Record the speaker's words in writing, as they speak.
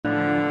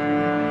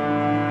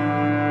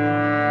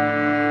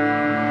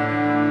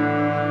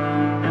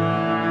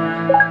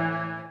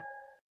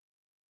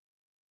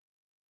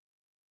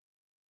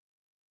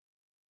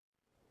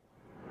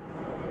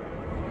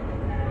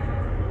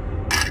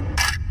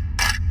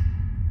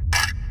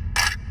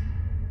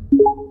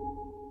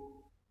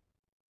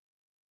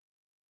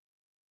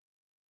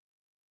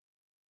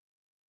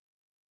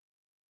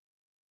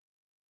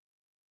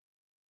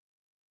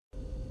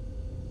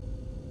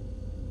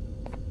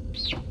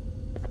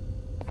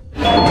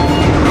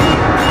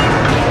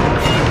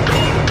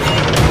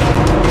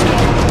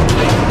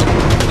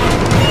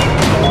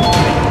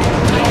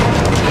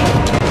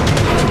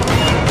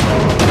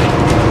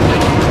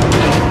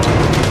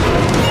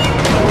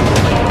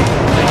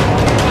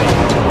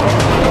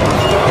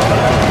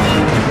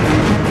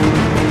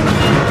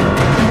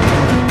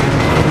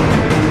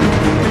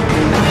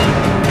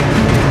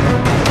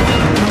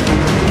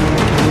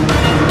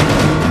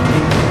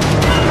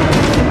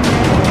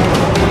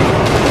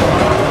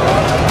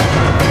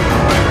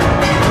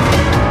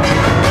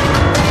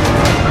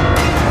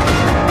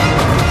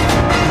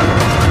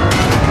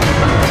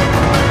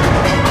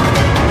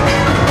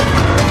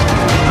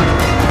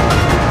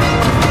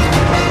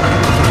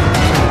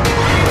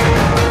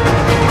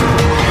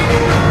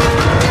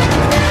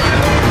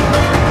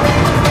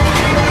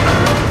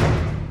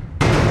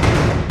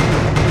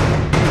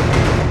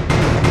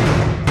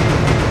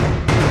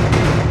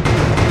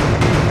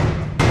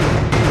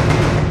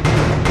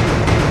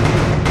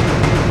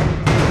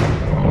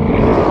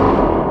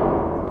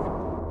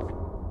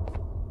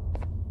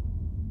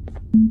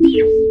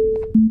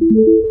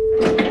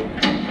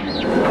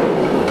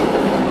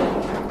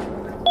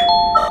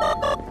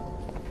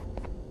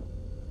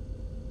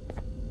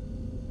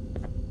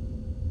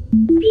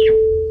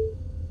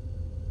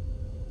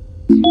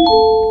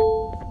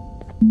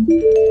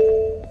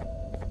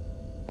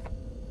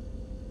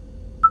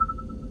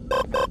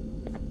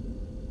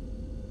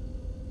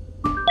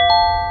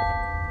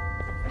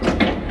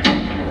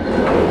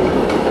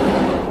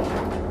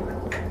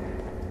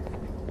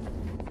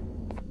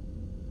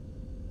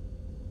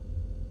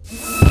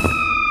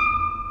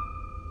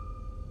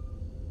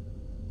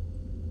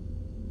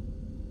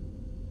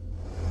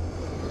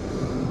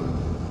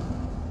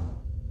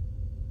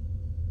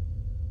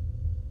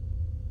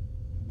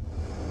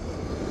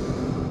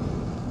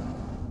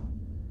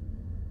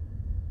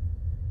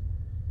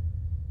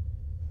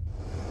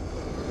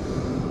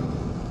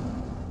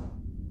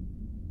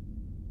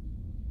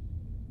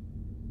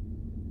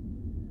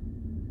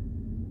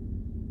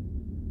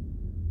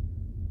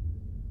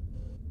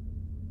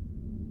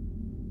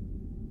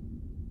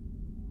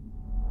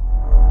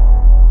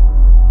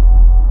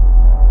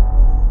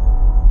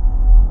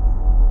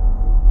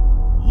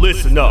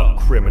Listen up,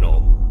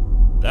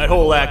 criminal. That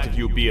whole act of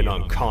you being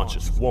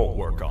unconscious won't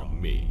work on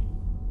me.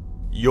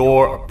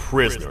 You're a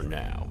prisoner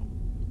now.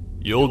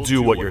 You'll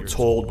do what you're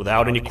told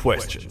without any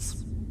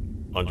questions.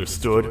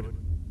 Understood?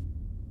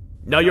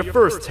 Now your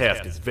first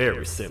task is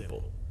very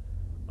simple.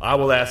 I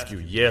will ask you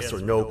yes or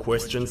no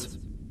questions,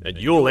 and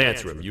you'll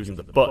answer them using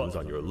the buttons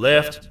on your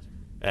left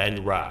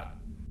and right.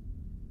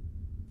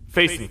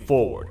 Facing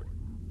forward,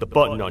 the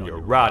button on your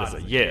right is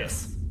a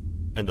yes,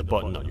 and the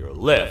button on your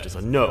left is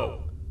a no.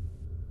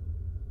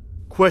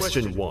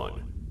 Question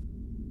 1.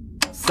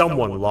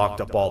 Someone locked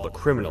up all the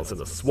criminals in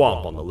the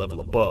swamp on the level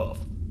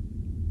above.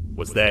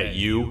 Was that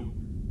you?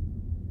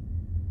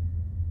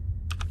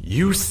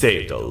 You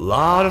saved a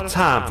lot of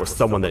time for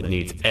someone that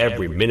needs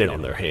every minute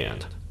on their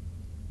hand.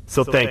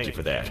 So thank you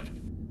for that.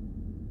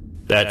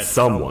 That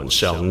someone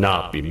shall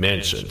not be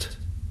mentioned.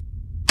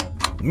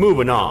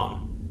 Moving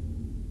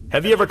on.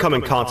 Have you ever come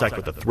in contact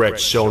with the threat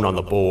shown on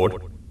the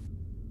board?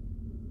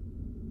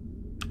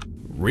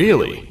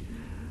 Really?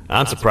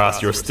 I'm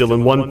surprised you're still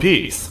in one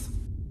piece.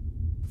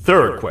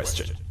 Third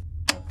question.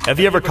 Have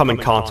you ever come in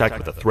contact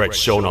with the threat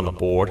shown on the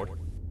board?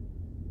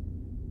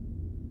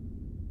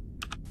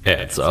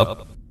 Heads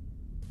up.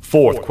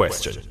 Fourth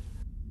question.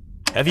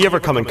 Have you ever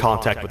come in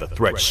contact with the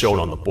threat shown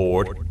on the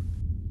board?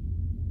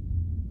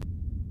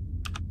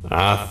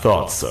 I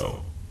thought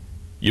so.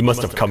 You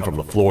must have come from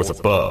the floors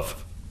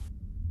above.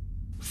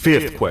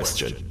 Fifth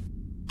question.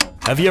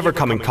 Have you ever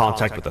come in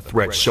contact with the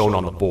threat shown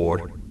on the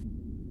board?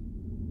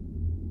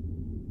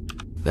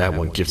 That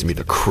one gives me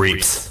the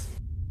creeps.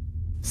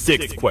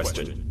 Sixth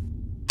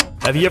question.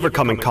 Have you ever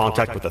come in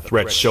contact with the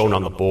threat shown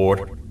on the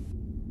board?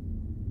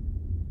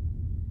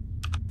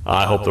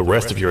 I hope the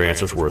rest of your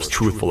answers were as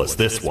truthful as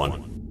this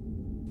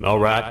one.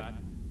 Alright,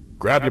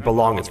 grab your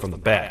belongings from the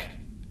back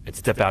and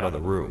step out of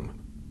the room.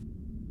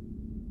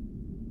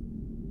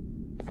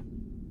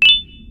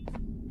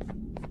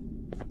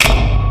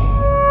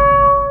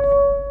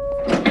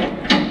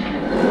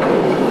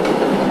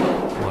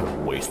 What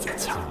a waste of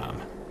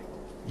time.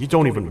 You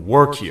don't even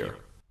work here.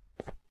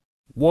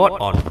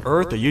 What on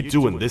earth are you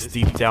doing this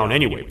deep down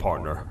anyway,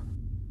 partner?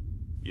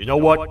 You know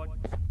what?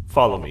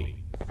 Follow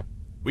me.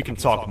 We can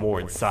talk more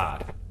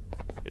inside.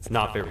 It's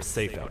not very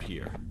safe out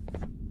here.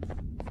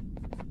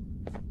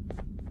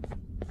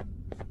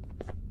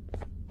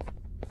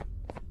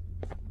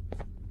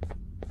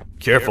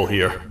 Careful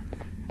here.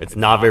 It's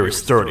not very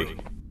sturdy.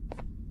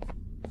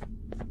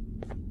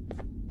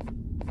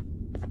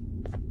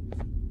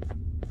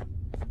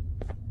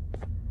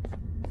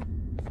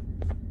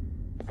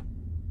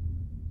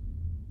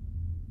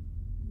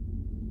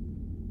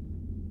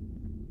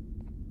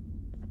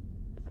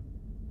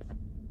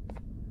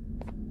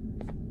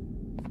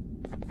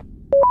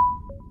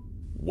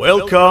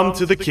 Welcome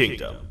to the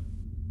kingdom.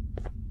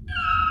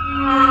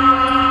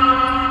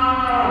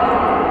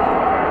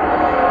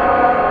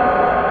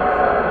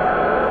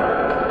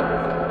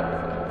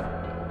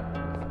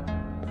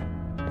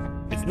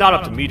 It's not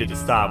up to me to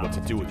decide what to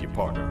do with your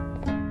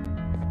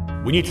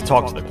partner. We need to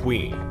talk to the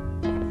queen,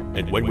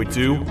 and when we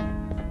do,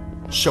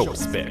 show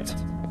respect.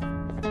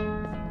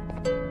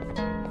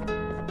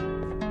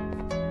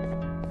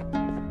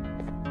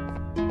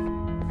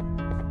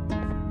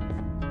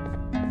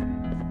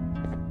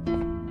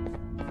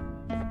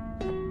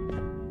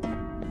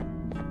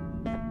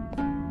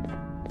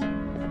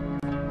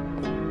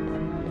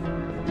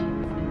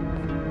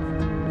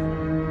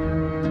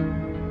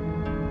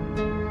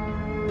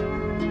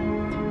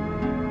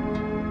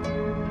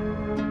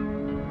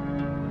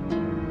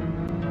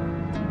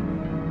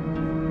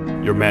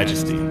 Your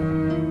Majesty,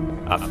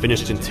 I've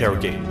finished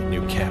interrogating the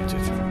new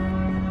captive.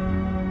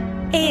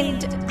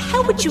 And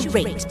how would you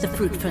rate the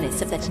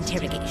fruitfulness of that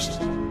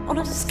interrogation, on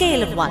a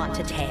scale of 1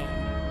 to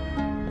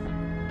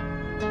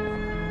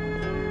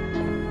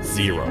 10?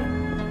 0.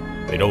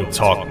 They don't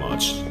talk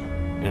much,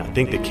 and I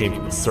think they came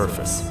from the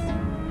surface.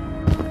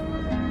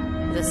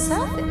 The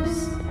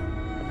surface?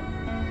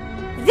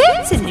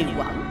 That's a new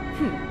one.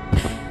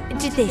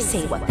 Did they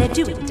say what they're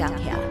doing down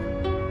here?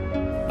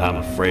 I'm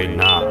afraid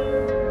not.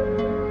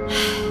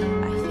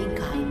 I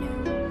think I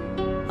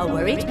know. A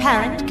worried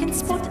parent can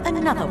spot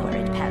another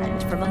worried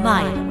parent from a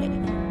mile away.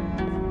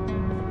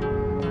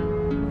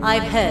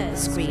 I've heard the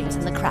screams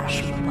in the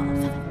crash room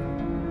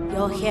above.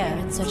 You're here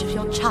in search of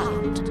your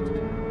child.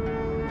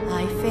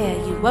 I fear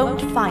you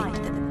won't find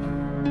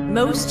them.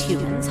 Most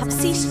humans have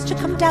ceased to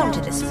come down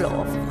to this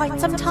floor for quite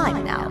some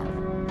time now.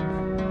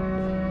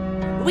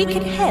 We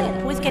can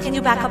help with getting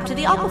you back up to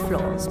the upper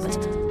floors, but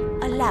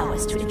allow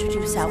us to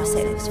introduce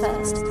ourselves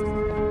first.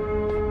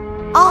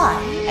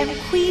 I am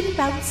Queen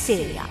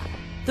Bouncelia,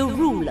 the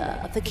ruler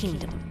of the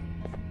kingdom.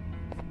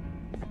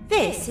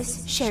 This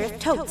is Sheriff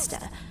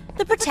Toadster,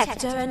 the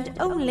protector and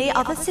only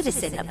other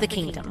citizen of the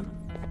kingdom.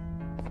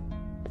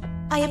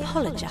 I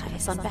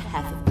apologize on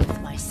behalf of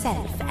both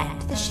myself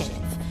and the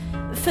sheriff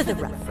for the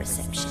rough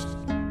reception.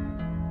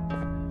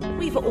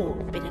 We've all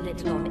been a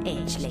little on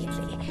edge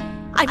lately.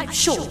 I'm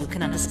sure you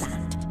can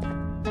understand.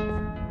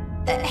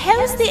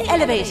 How's the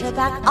elevator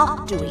back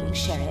up doing,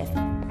 Sheriff?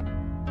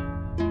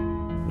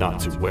 Not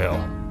too well.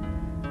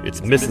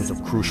 It's missing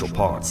some crucial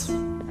parts.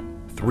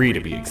 3 to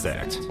be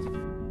exact.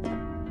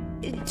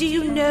 Do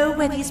you know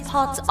where these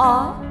parts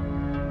are?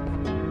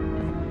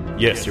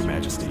 Yes, Your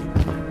Majesty.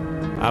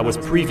 I was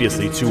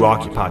previously too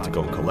occupied to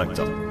go and collect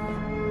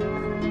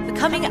them. The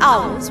coming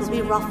hours will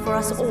be rough for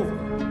us all.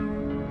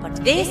 But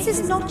this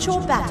is not your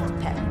battle,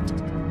 parent.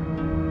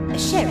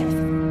 Sheriff,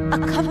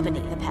 accompany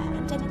the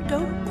parent and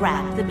go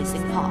grab the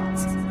missing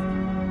parts.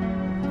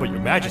 But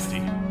Your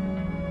Majesty,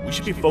 we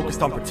should be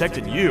focused on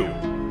protecting you.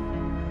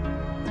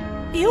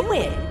 You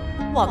will,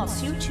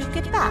 once you two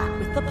get back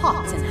with the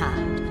parts in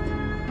hand.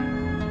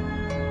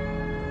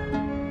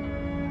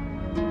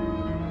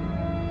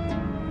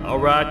 All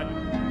right,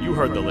 you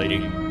heard the lady.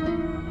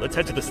 Let's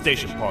head to the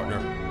station, partner.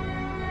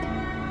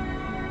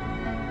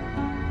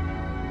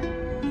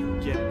 You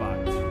get by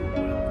too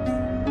well.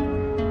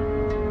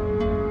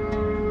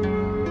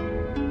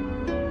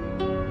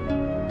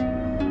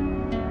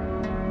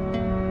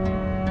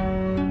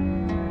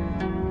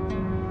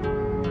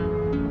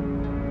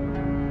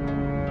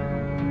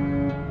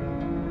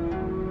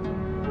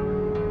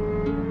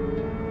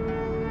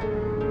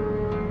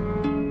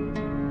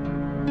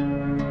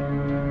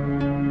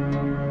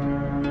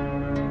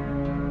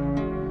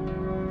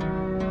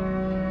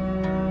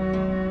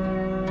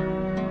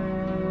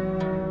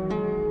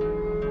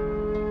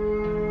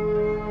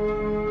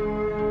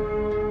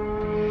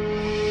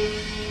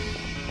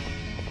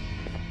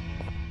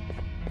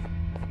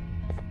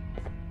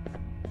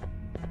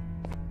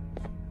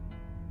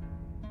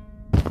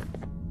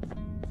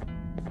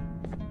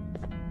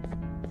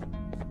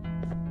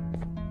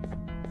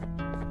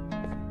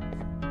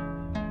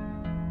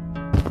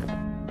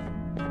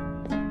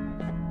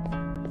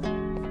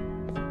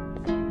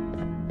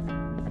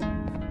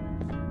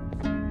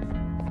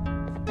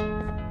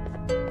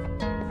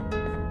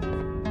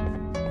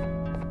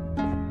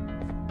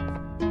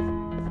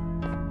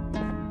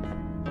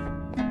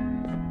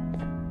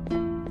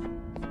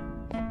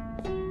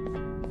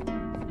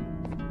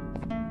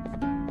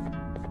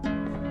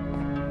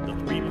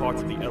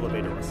 Parts of the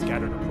elevator are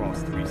scattered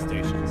across 3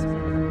 stations,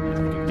 which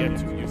we can get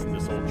to using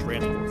this old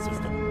transport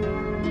system.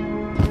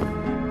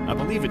 I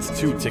believe it's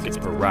 2 tickets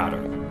per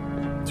rider.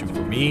 2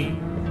 for me,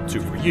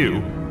 2 for you,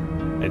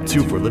 and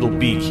 2 for Little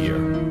Beak here.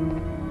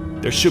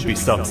 There should be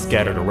some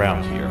scattered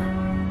around here.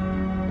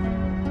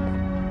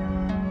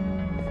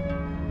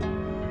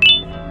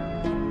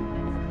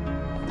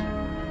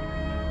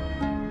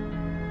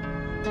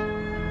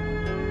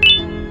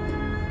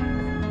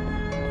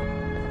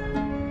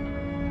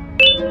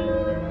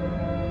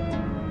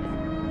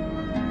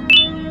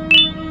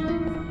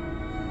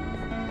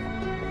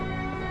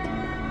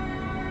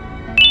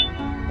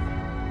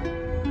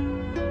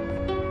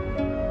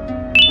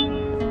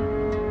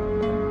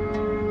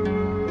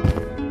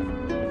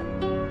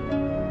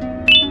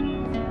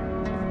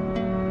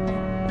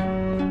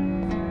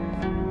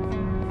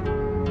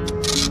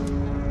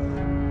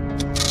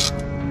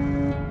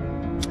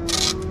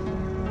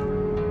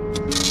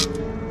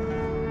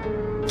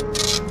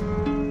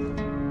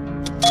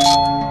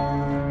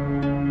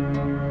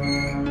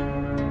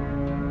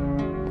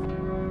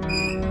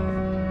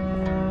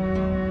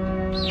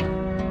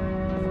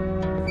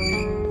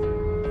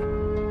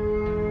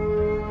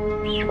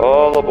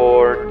 All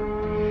aboard.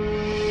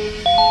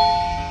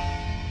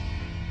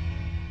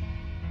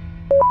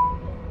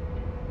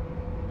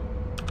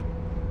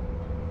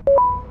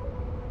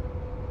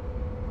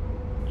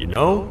 You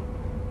know,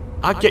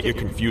 I get your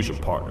confusion,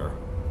 partner.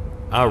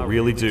 I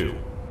really do.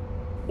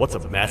 What's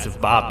a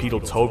massive bipedal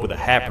toad with a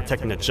hat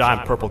protecting a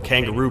giant purple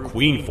kangaroo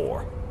queen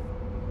for?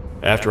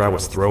 After I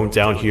was thrown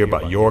down here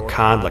by your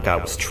kind like I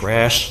was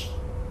trash,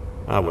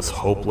 I was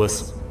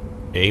hopeless,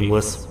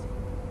 aimless,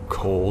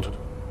 cold,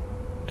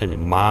 and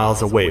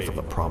miles away from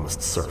the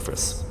promised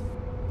surface.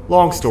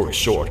 Long story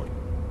short,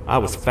 I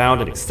was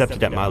found and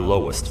accepted at my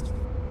lowest.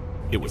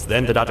 It was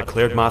then that I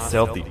declared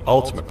myself the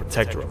ultimate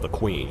protector of the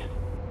Queen.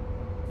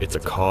 It's a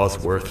cause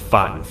worth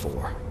fighting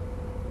for.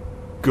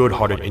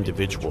 good-hearted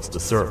individuals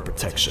deserve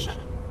protection.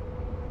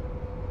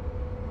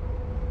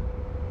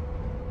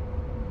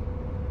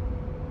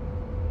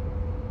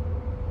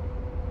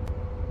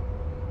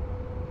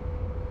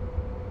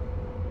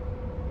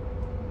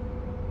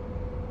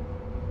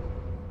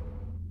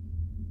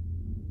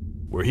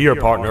 We're here,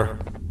 partner.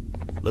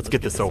 Let's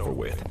get this over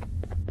with.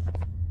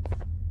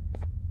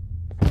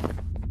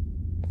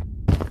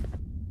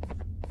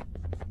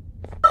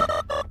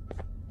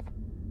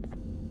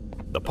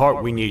 The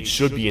part we need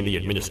should be in the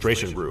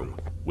administration room,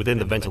 within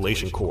the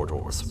ventilation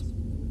corridors.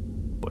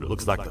 But it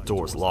looks like the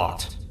door's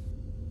locked.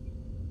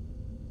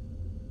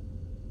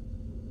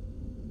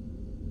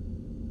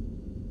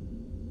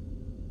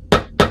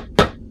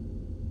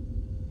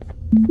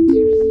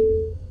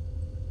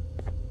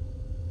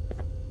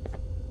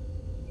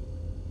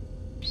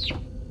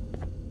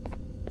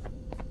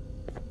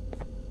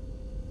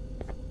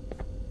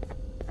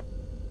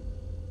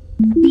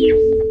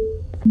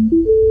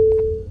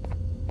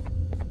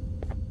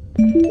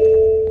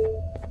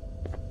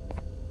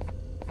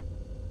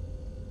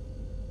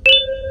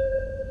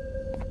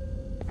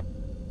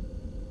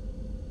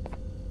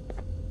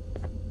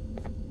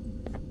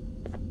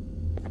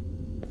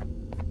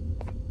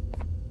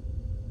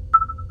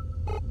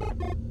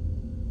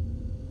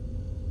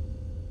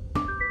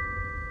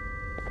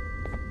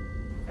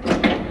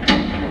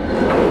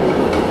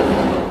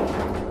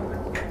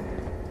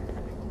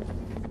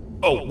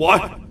 Oh,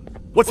 what?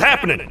 What's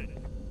happening?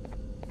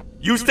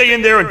 You stay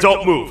in there and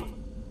don't move.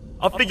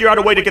 I'll figure out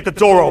a way to get the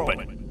door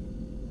open.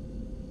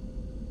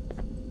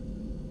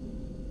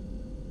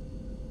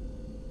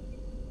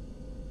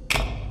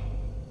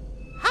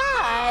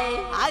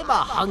 Hi, I'm a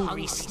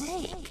hungry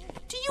snake.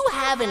 Do you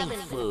have any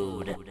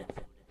food?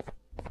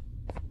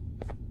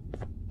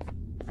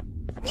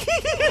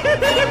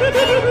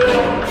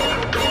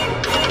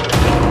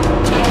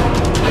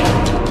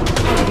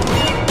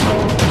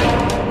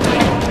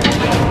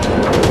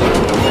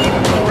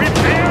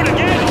 Prepare to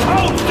get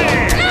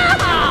toasted!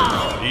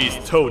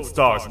 These toad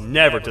stars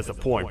never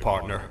disappoint,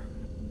 partner.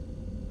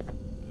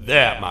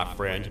 That, my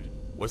friend,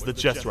 was the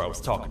jester I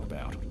was talking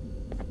about.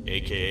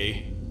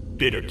 AKA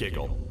Bitter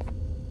Giggle.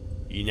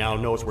 He now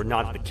knows we're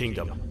not in the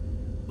kingdom.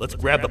 Let's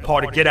grab the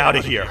part and get out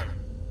of here.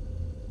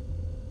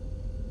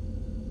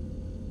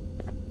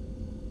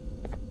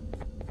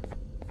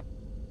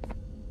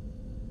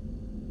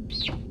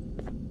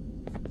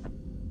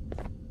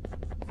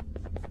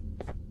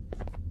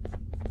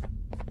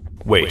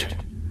 Wait.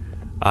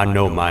 I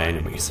know my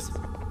enemies.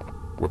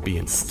 We're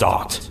being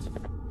stalked.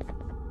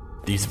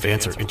 These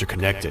vents are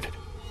interconnected.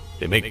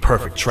 They make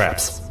perfect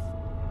traps.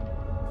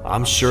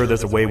 I'm sure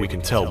there's a way we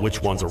can tell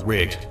which ones are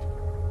rigged.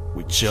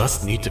 We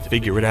just need to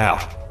figure it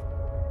out.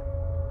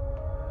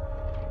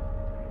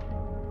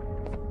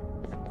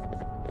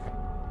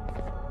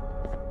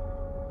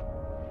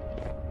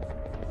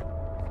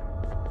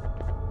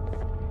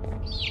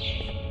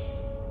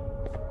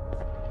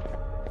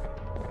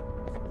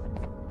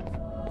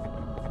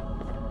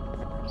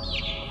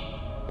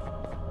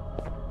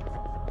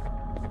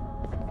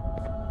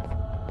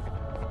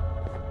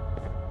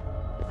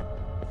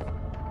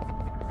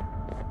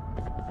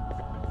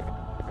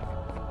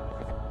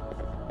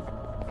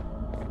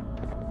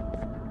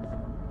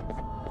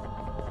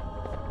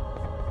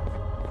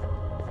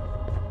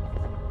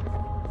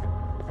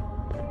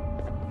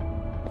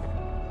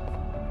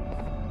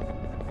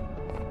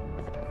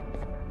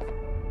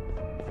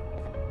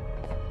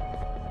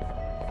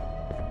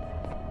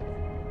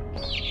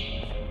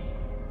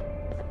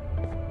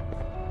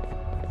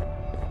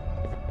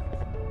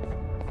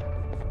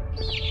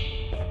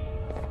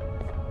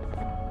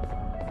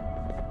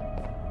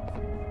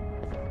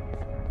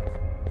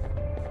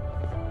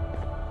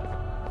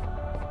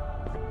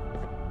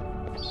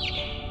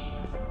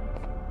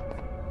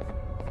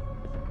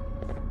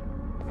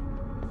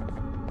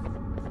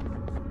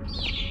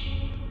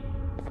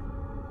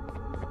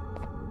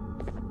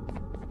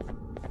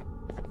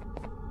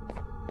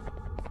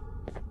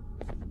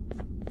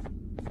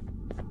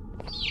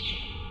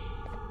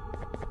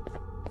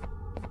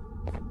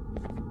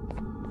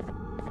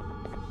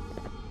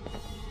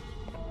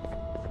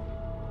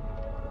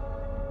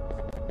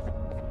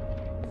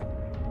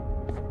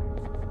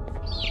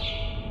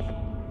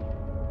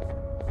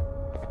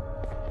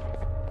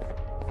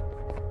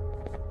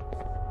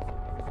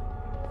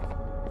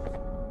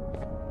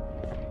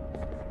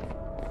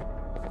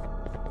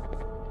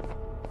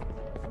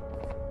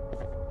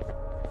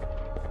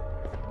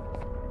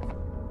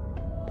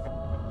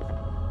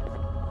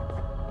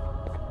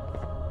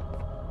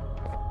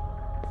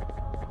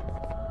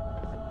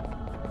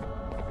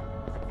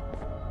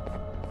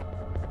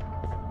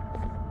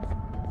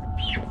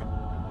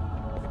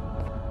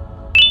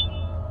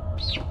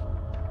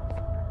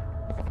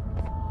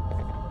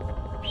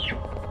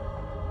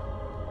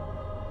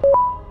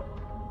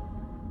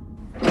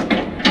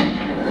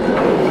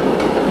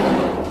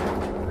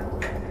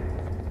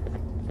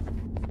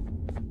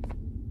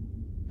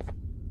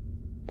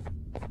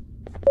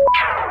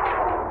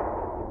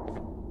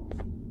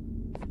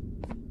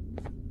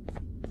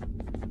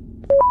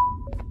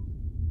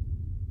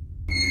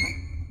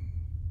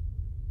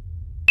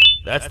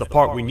 That's the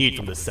part we need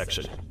from this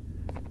section.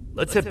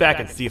 Let's head back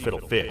and see if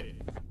it'll fit.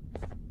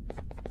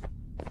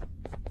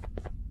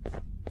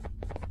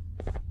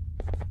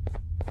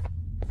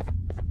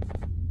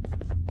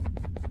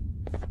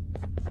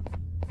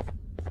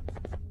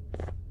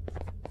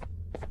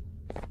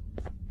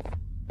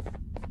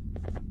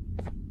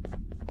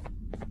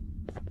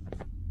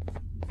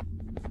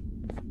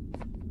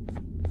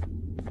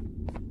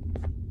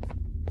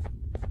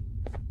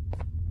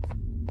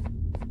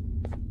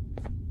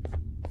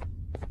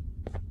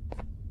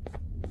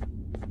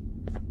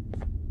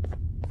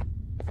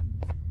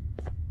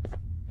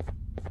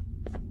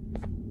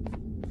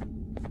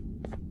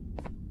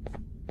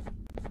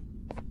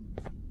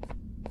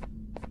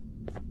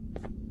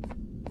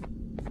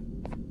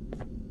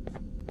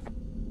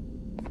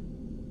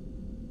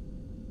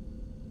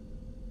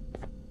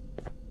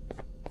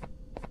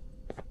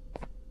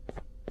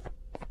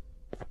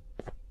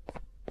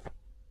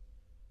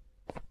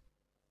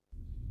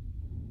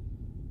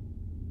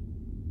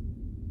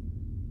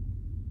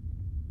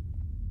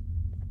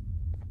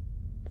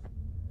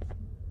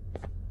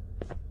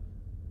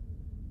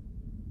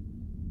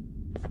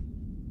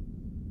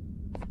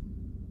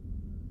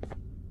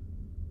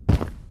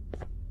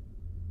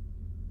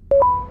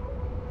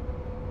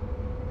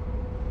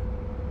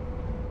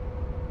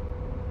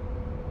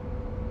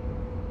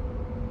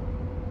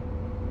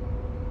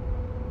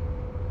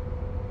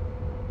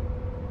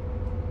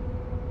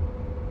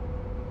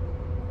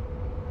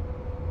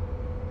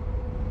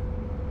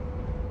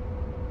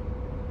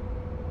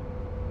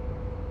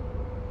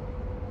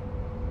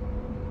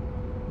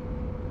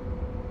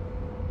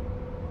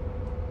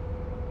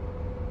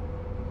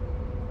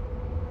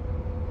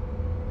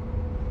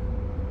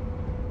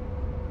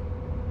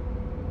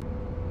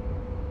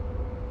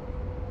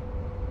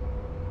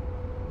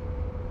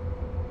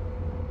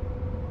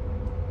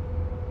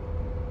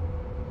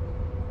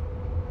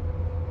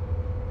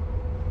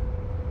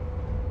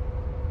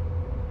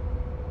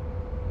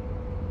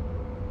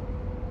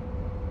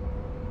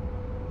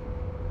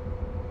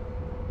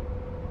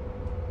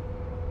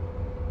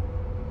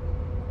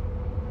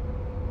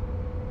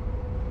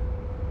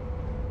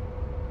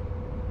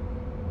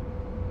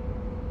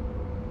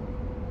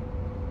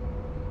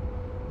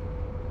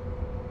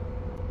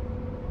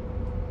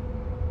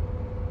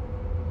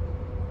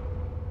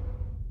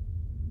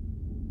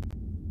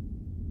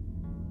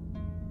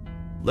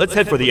 Let's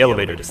head for the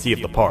elevator to see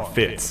if the part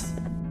fits.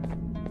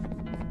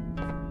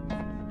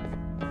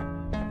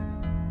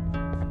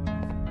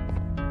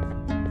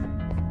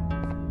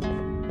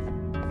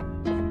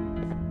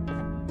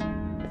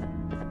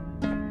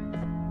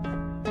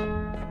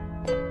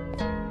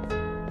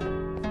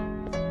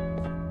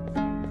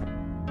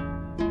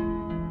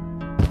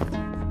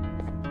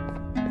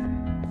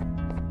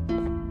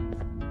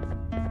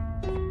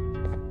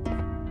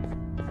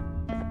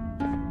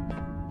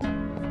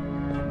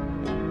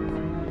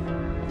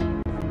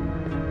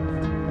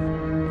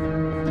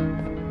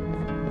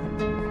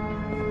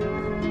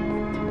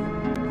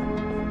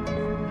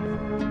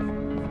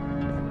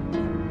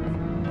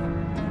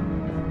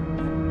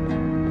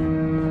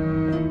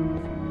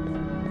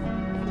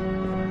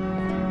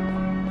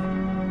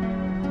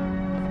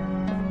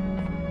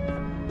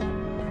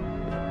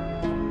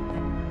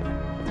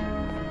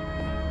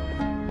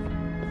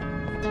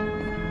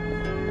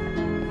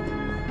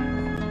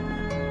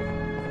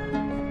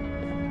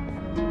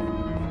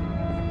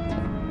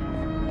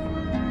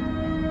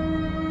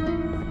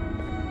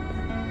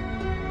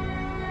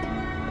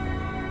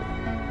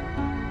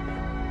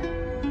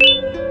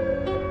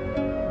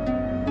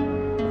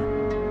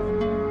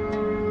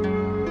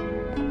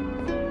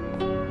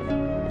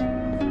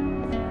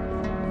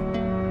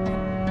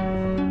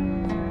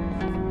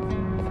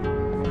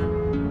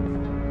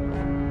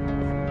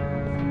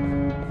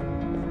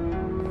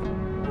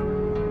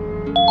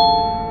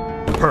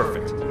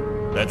 Perfect.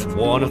 That's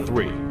 1 of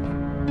 3.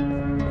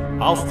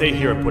 I'll stay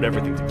here and put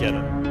everything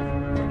together.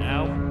 For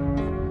now,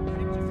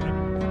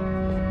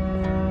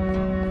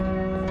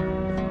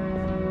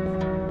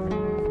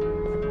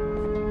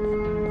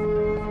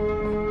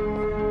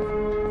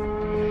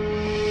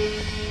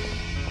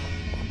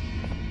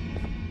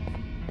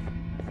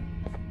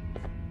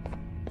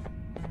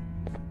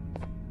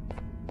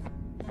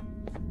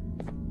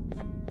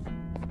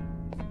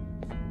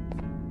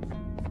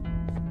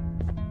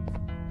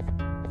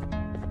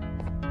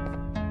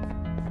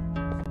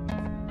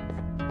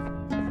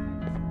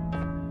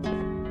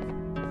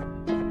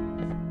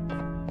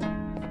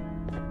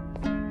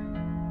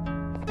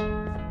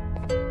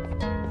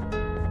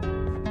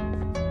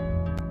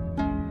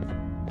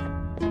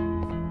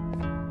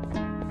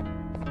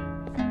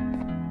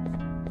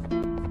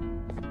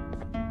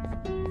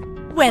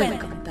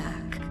 Welcome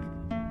back.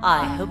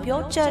 I hope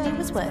your journey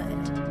was worth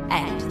it,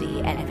 and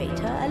the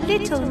elevator a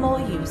little more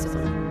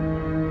usable.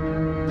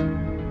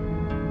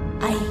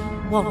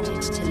 I wanted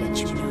to let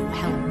you know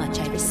how much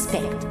I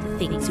respect the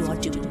things you are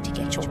doing to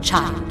get your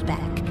child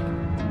back.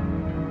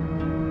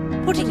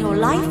 Putting your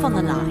life on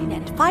the line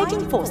and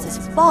fighting forces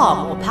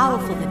far more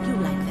powerful than you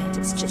like that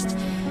is just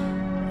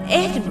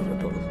admirable.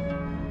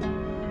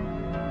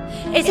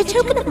 as a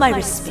token of my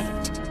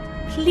respect,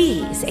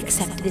 please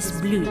accept this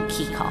blue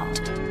keycard.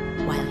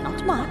 While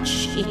not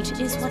much, it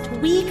is what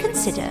we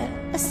consider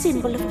a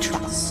symbol of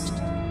trust.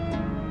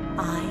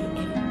 I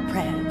am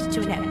proud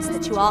to announce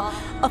that you are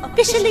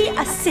officially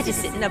a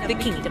citizen of the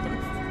kingdom.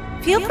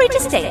 Feel free to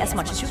stay as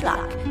much as you'd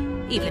like,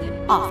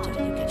 even after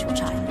you get your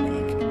child back.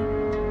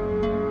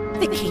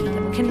 The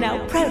kingdom can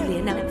now proudly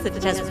announce that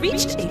it has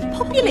reached a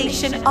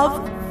population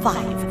of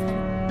 5.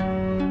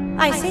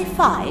 I say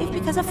 5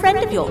 because a friend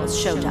of yours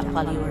showed up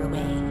while you were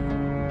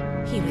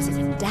away. He was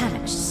in a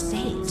damaged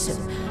state, so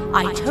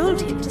I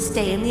told him to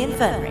stay in the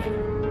infirmary.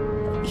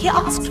 He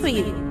asked for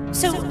you,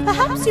 so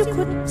perhaps you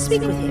could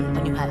speak with him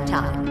when you have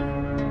time.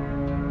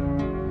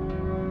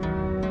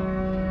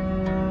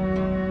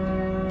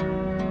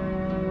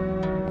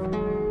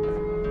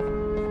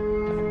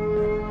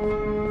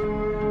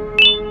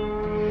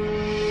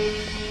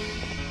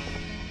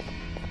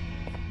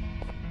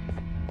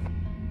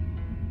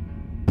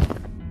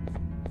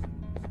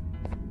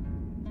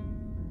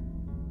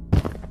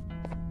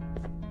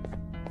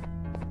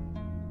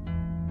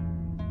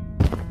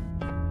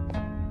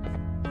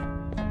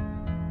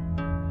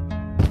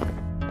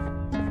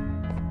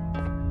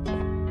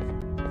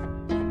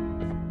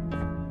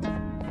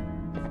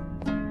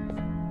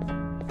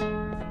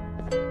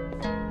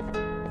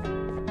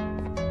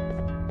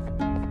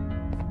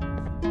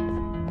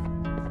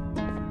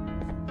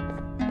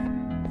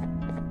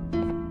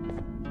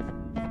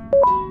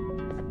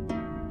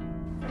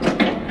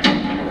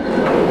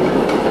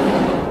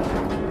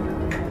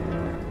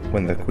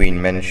 When the Queen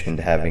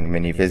mentioned having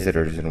many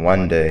visitors in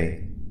one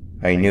day,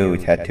 I knew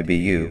it had to be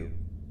you.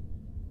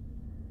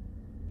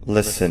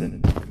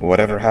 Listen,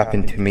 whatever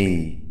happened to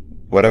me,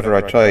 whatever I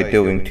tried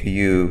doing to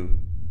you,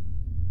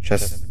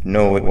 just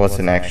know it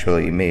wasn't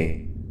actually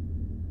me.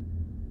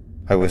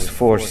 I was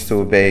forced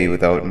to obey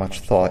without much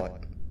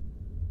thought.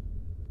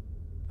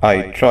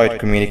 I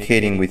tried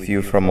communicating with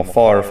you from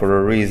afar for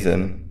a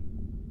reason.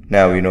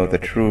 Now you know the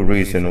true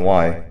reason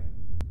why.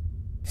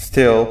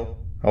 Still,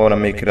 I want to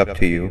make it up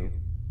to you.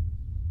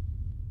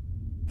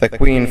 The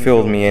Queen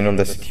filled me in on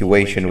the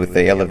situation with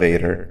the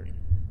elevator.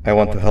 I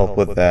want to help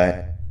with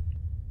that.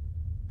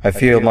 I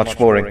feel much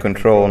more in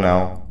control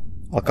now.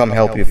 I'll come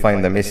help you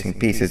find the missing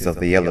pieces of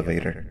the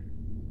elevator.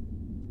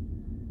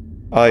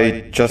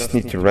 I just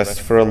need to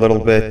rest for a little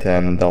bit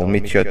and I'll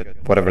meet you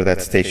at whatever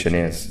that station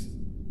is.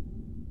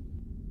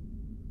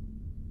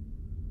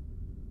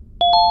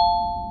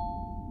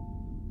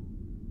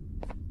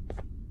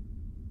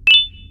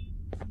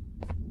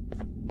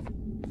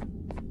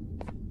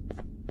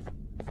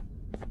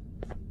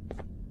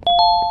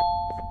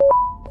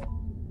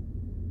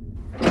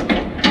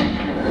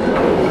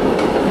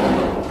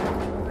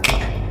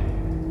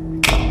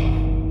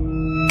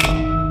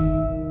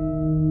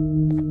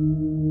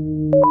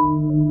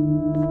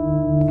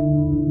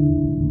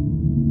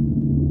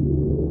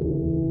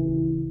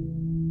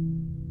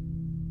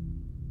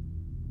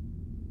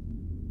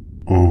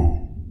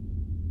 Oh,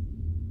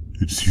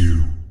 it's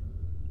you.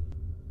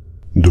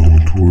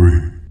 Don't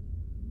worry.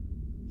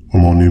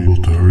 I'm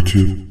unable to hurt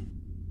you.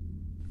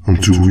 I'm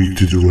too weak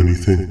to do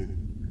anything.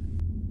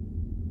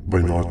 By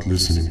not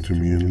listening to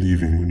me and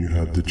leaving when you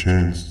had the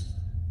chance,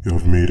 you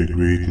have made a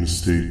great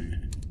mistake.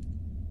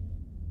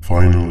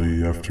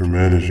 Finally, after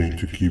managing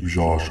to keep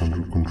Josh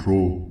under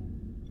control,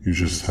 you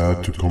just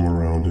had to come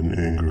around and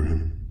anger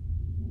him.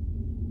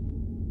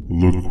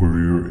 Look where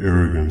your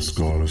arrogance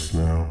got us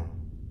now.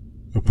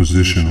 A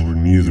position where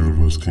neither of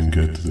us can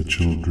get to the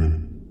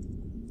children.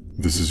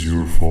 This is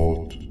your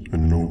fault,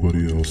 and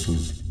nobody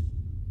else's.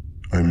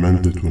 I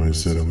meant it when I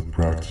said I would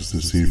practice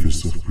the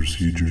safest of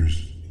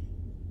procedures.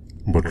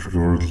 But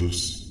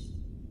regardless,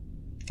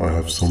 I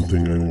have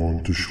something I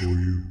want to show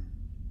you.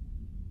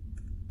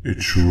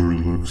 It sure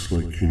looks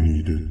like you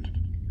need it.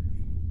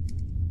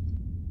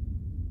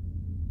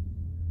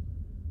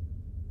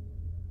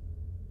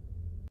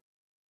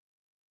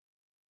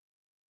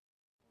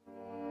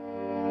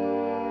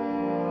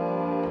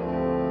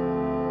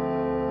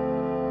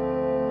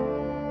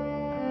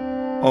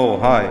 Oh,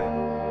 hi.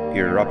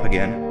 You're up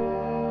again.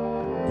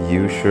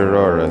 You sure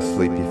are a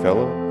sleepy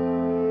fellow.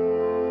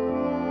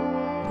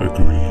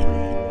 Agreed.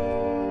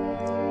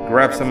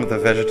 Grab some of the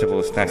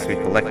vegetable snacks we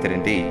collected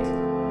indeed.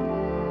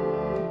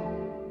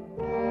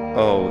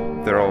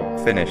 Oh, they're all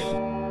finished.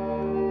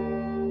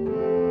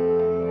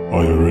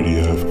 I already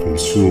have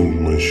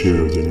consumed my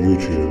share of the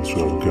nutrients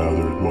you have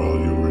gathered while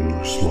you were in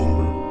your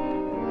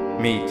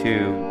slumber. Me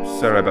too.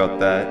 Sorry about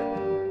that.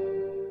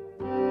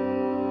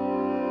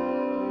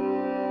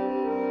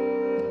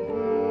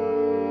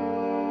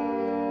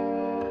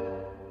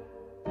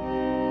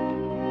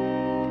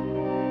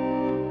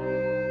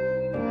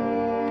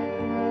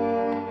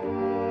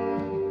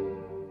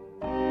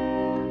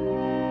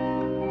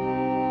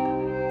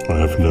 I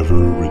have never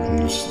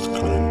witnessed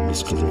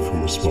kindness coming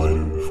from a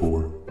spider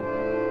before.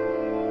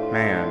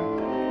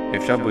 Man,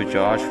 if Shabu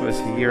Josh was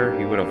here,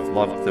 he would have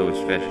loved those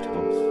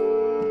vegetables.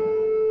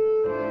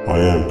 I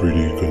am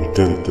pretty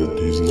content that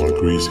he's not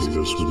gracing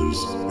us with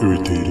his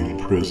irritating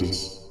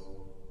presence.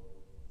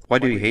 Why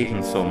do you hate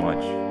him so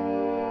much?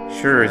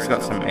 Sure, he's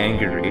got some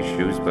anger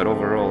issues, but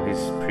overall he's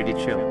pretty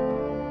chill.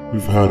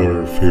 We've had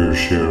our fair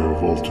share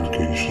of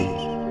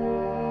altercations.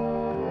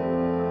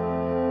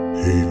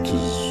 Hate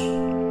is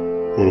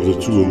one of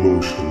the two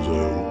emotions I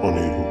am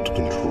unable to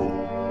control.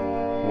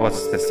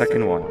 What's the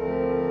second one?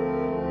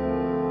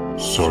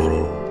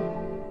 Sorrow.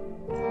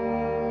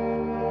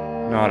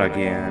 Not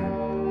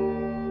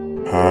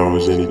again. How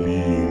is any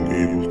being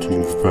able to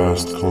move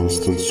past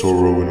constant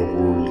sorrow in a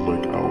world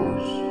like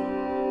ours?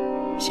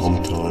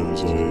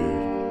 Sometimes I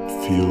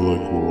feel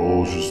like we're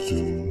all just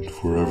doomed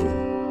forever.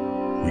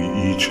 We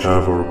each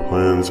have our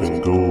plans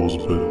and goals,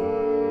 but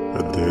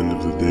at the end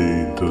of the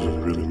day it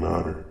doesn't really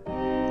matter.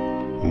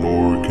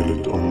 Nor can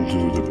it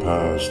undo the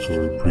past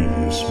or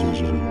previous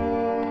misery.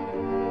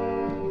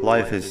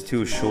 Life is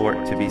too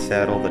short to be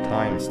sad all the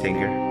time,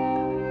 Stinger.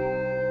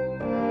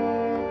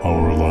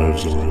 Our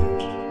lives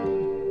aren't.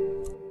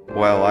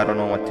 Well, I don't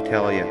know what to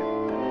tell you.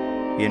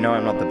 You know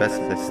I'm not the best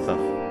at this stuff.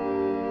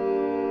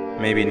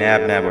 Maybe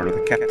Nab or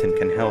the captain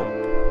can help.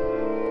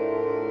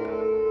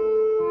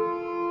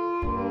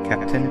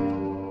 Captain?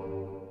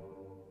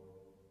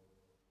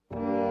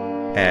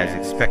 As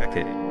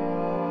expected.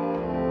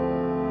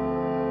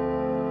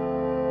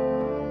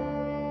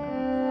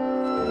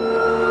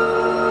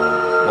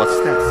 What's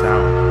that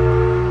sound?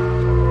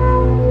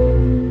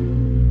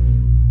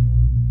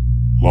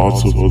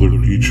 Lots of other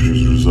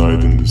creatures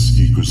reside in this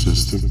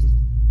ecosystem.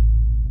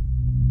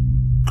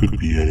 Could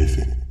be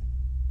anything.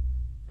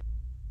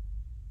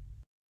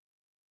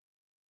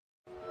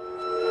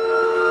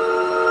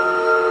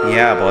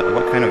 Yeah, but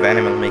what kind of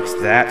animal makes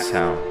that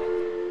sound?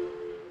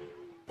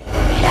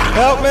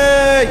 Help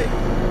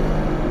me!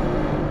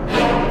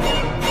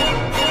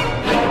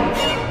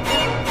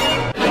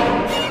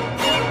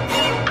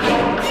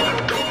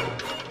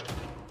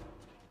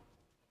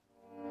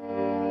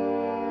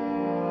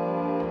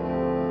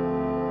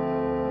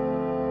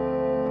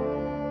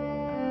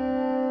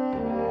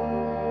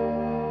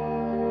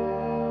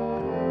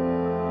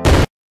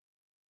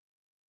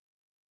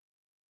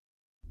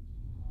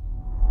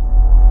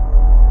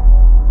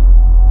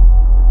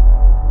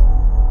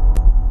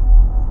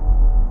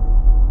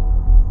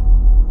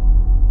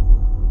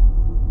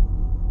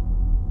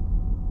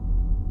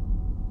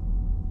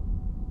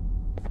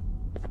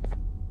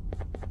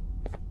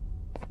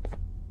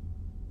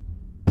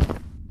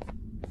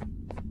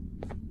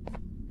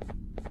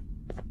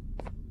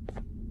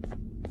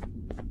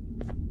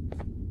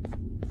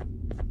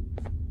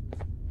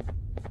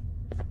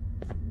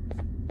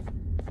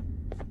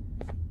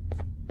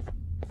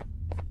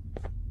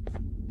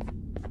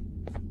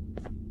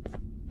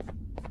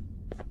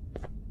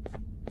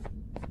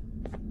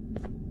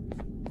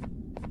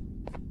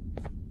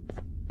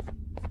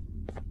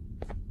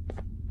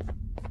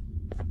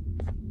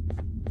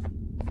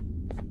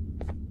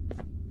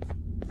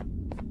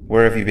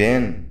 Where have you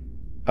been?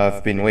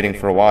 I've been waiting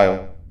for a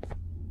while.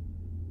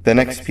 The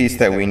next piece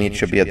that we need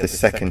should be at the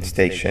second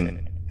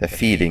station, the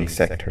feeding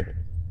sector.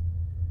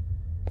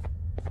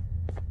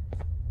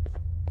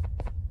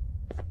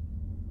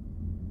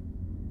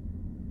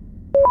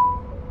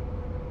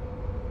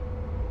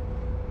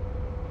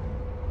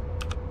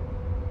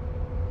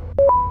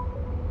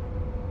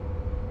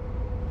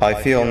 I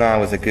feel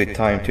now is a good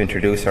time to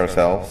introduce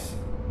ourselves,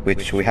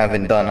 which we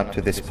haven't done up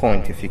to this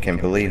point, if you can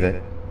believe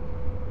it.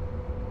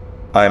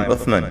 I'm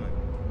Uthman.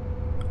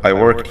 I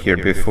worked here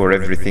before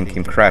everything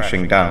came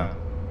crashing down,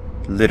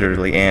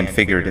 literally and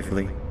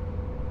figuratively.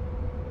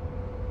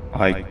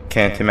 I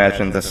can't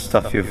imagine the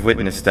stuff you've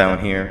witnessed down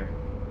here.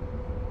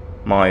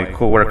 My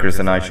co-workers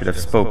and I should have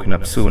spoken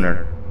up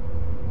sooner.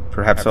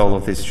 Perhaps all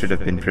of this should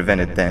have been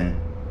prevented then.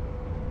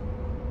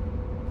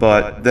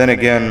 But then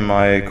again,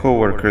 my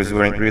co-workers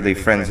weren't really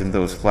friends in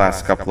those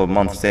last couple of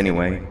months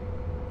anyway,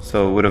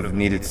 so would have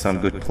needed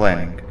some good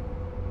planning.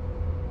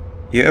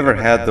 You ever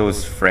had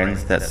those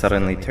friends that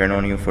suddenly turn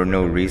on you for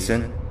no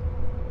reason?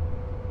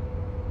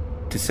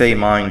 To say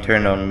mine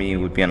turned on me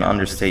would be an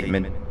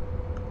understatement.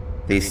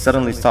 They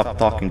suddenly stopped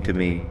talking to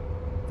me.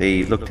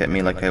 They looked at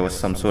me like I was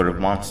some sort of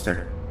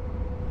monster.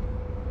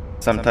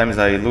 Sometimes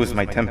I lose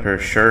my temper,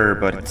 sure,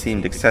 but it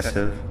seemed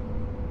excessive.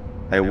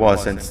 I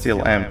was and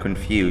still am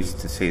confused,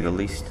 to say the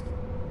least.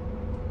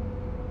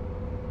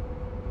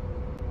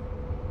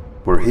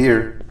 We're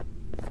here.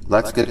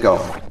 Let's get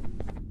going.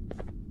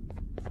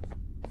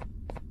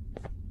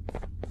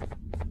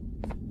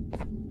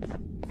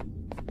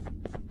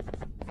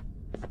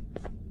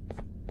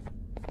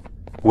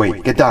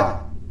 Wait, get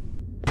down.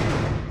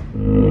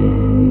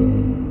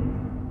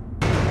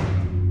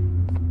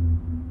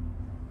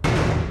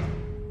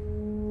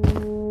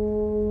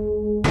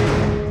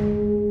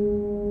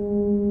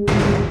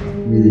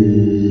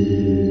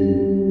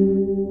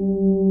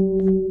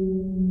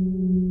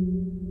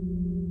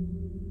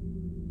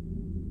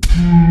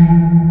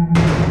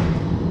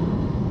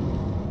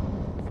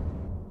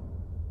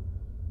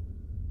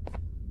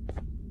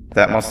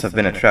 That must have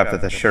been a trap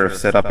that the sheriff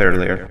set up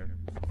earlier.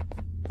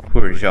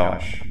 Poor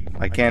Josh.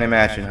 I can't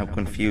imagine how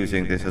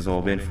confusing this has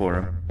all been for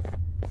him.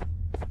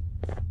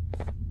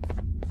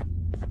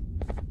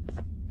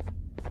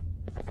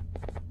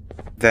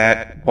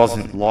 That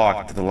wasn't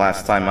locked the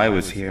last time I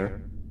was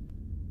here.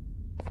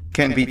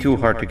 Can't be too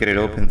hard to get it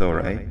open though,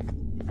 right?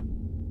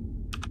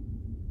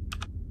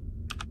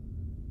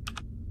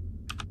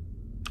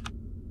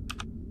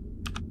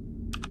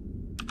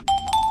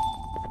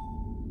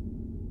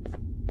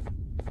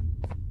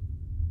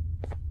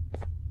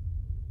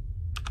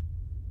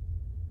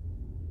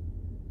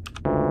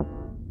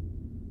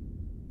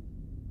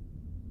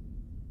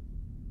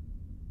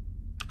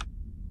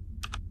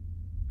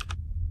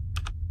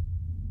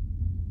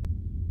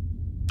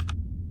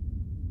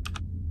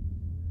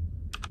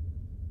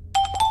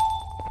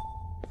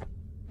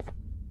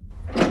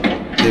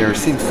 There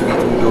seems to be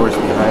two doors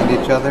behind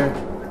each other.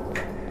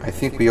 I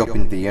think we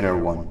opened the inner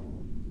one.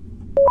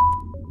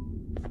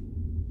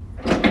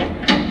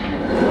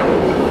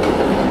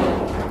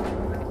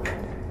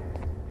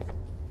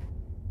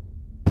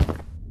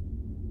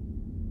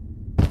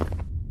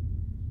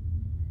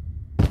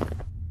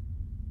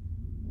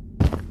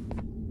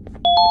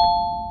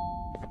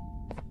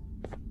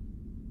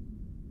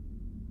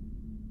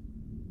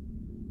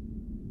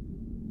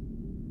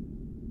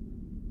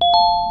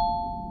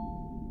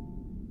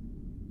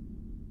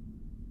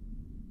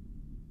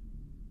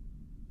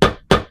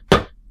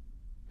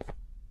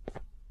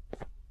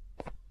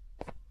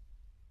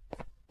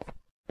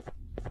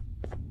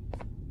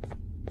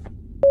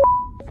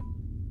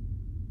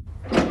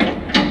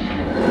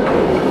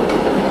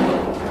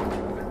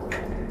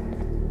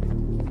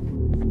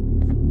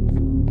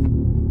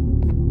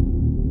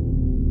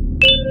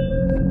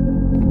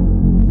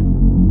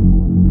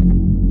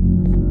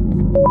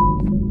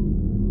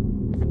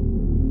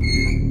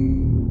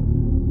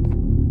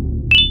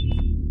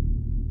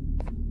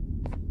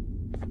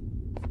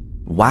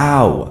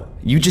 Wow,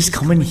 you just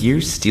come in here,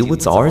 steal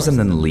what's ours, and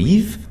then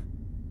leave?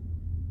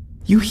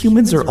 You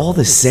humans are all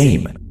the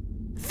same.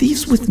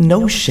 Thieves with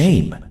no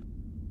shame.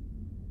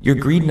 Your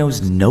greed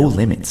knows no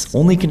limits,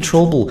 only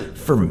controllable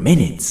for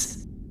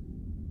minutes.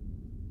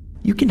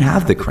 You can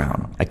have the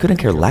crown, I couldn't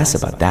care less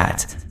about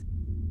that.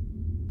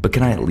 But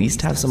can I at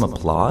least have some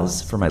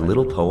applause for my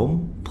little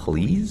poem,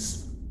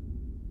 please?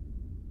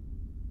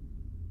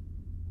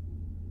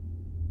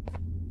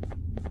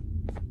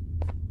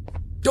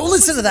 Don't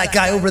listen to that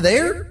guy over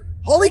there.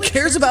 All he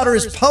cares about are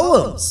his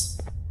poems.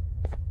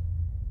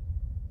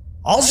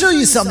 I'll show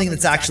you something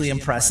that's actually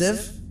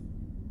impressive.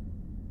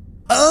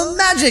 A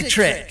magic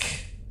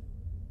trick.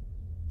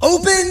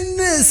 Open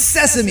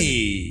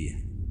sesame.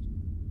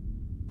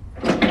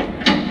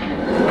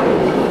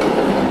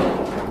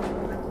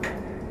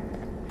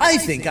 I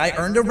think I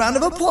earned a round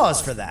of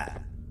applause for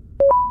that.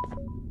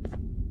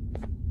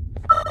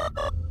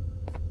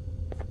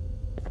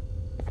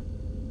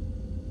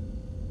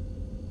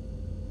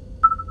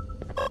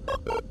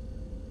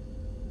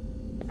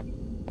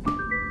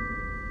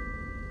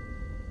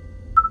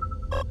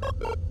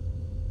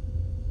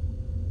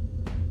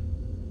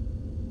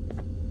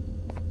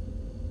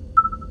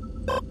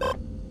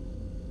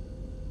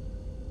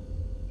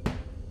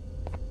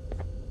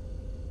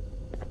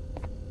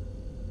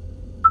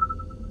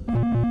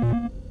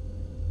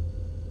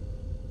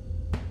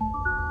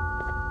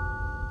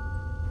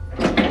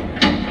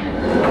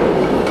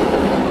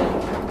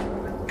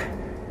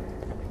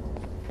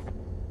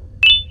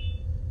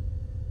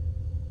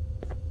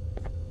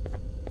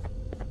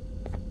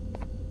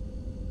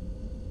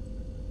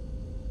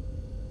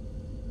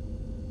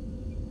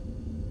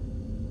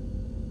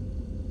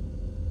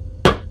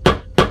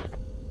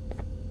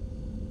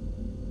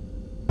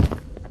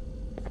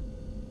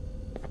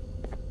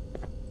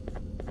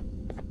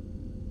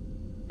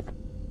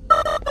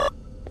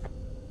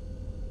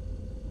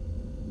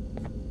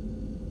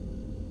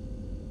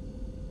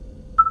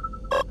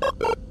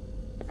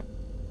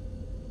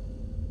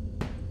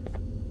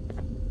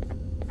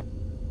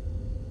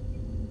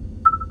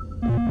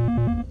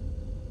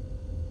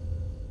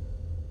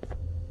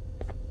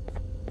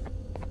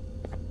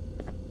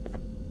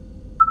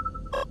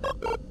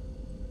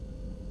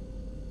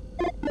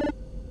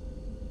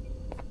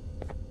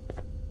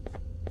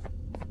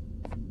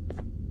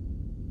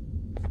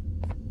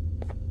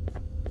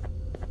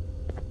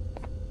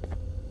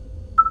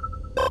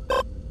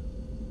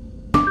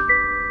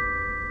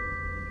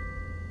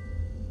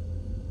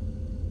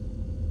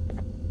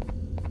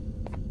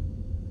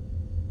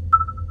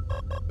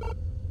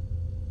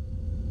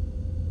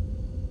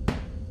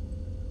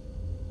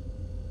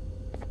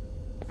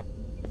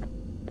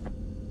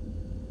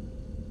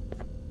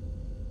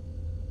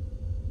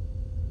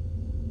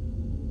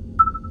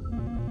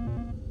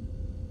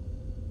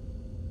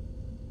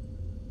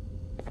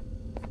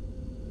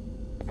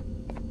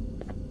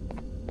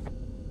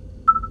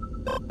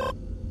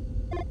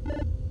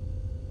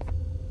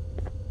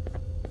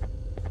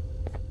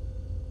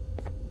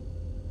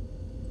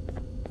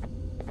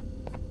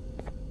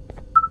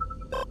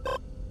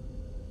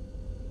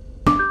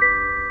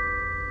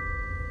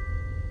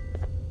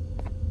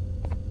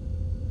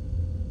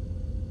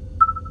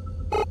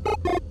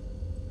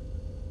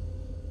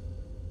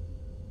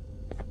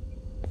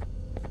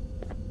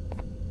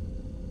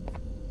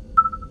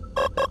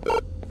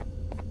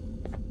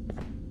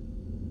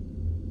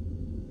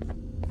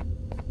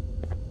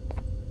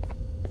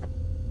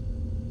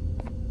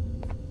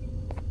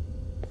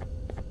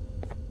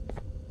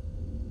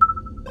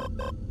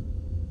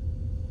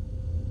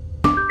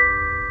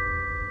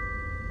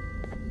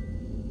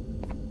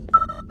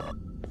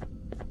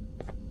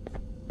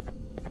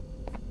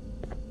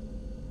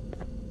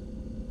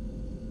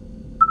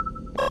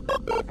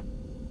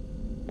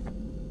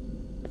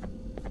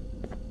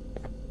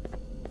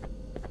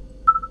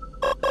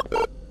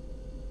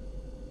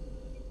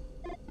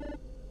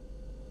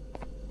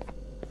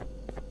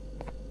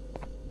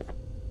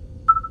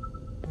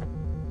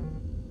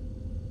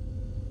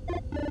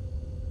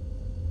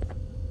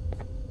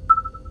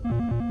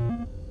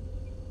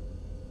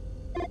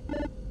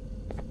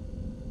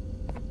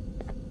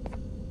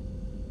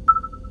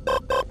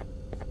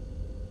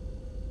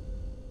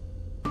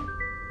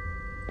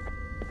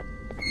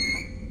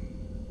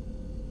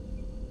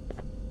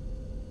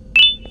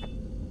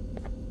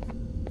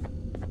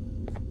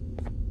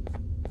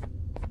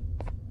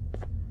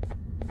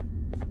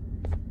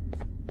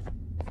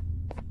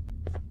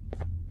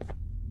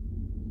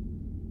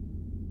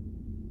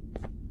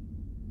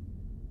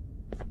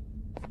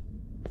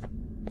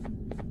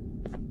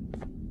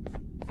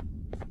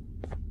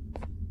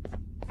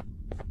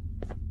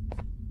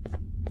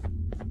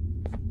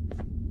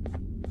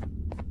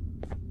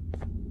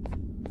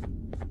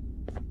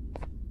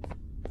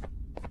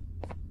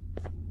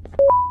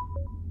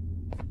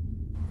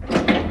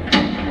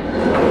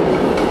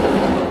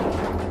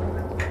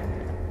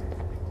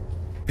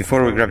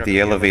 Before we grab the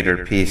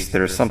elevator piece,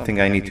 there is something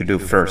I need to do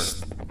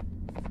first.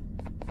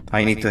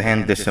 I need to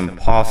hand this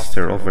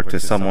imposter over to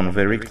someone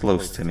very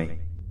close to me.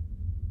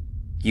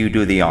 You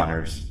do the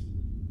honors.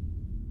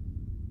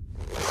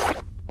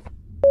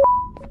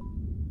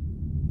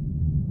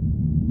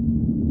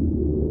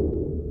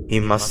 He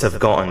must have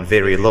gotten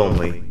very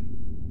lonely,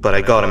 but I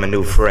got him a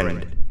new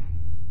friend.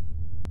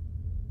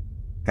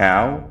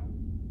 Now,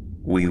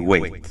 we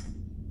wait.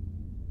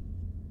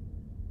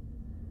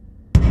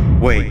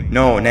 Wait,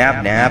 no,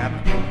 Nab.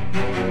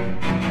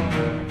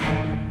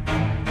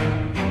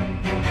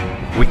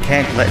 We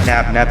can't let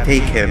Nab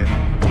take him.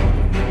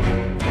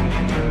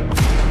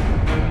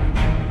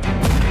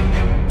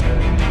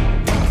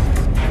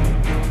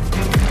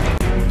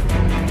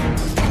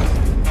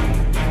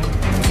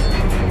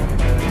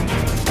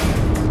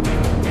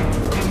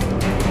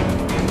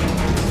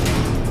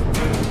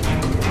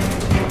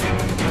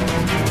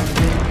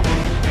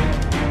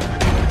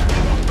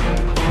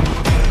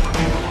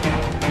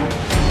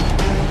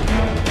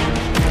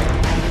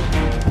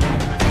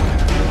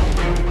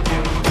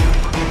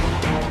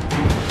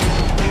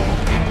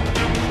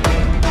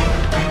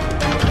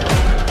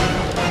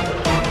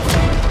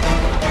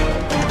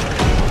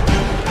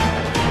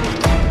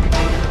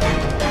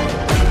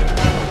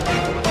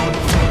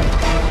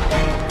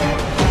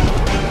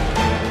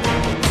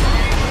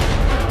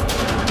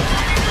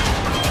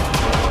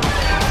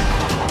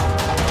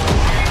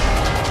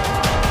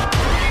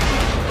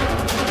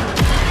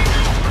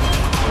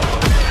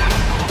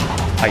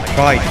 I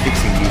tried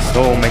fixing you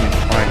so many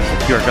times,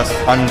 but you're just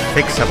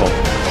unfixable.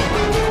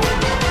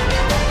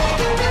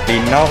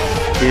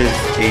 Enough is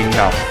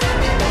enough.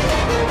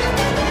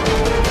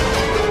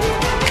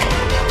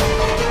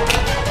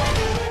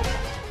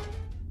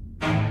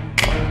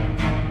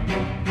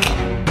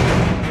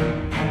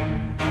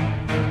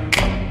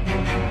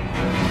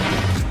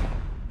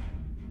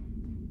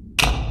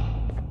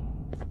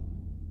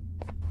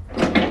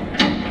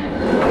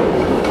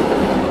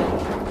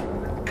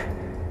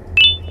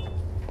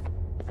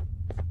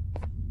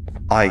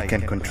 I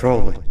can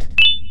control it.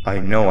 I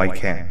know I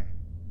can.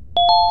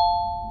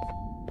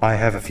 I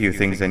have a few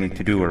things I need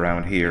to do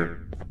around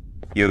here.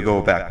 You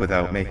go back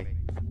without me.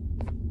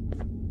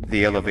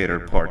 The elevator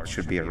part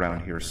should be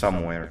around here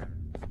somewhere.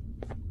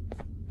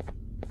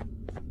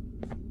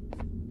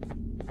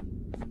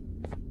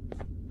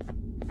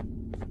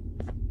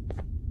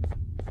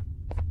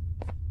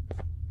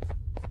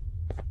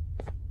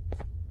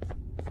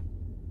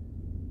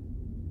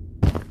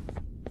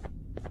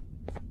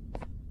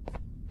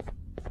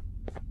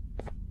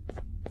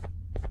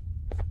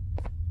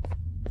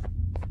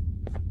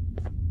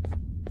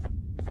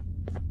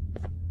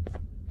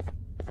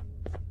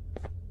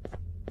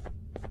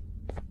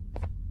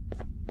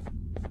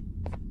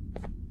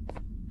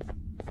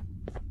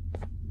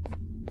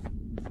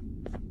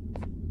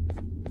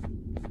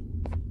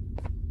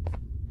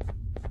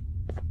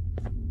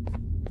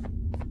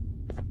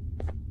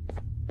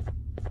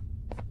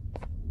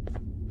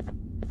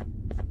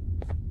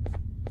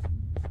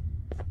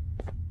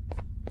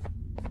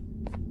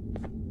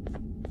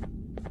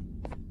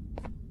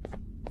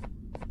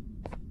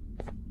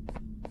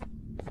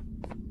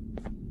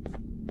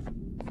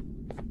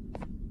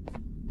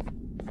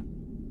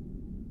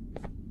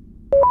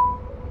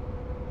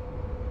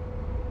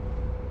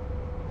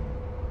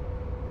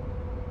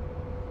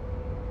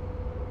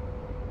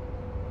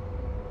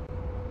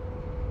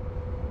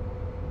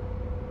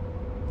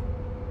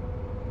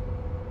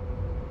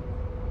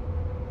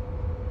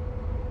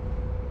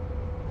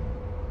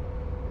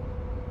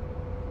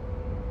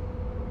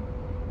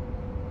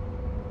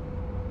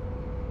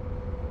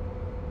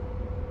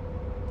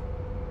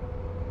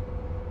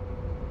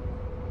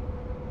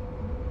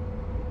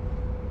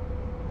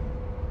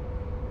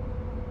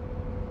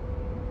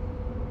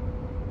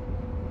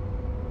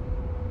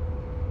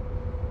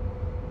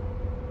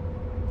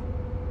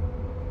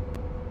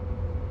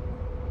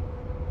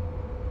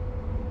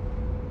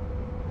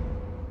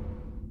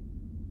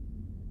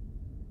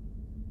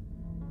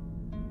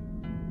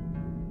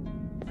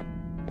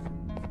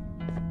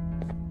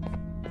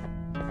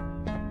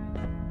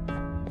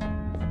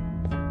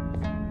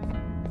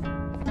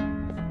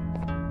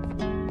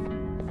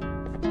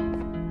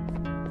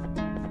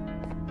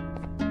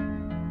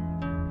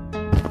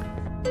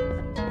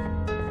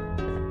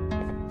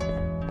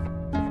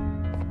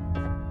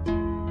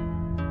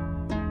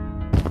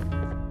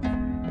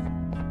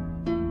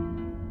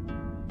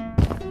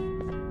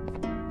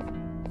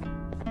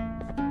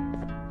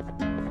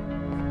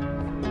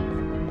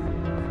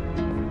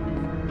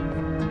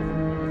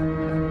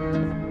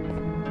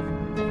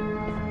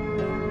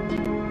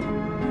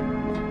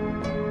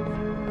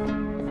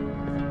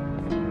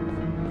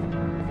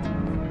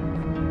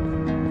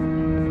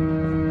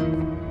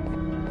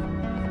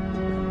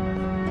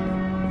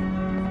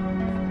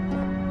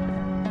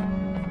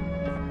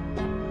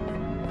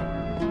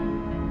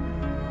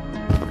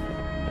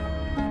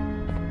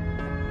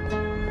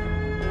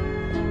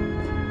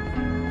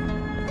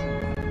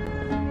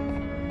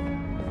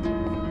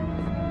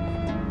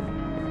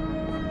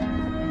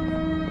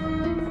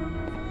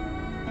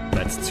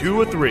 That's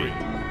 2 of 3.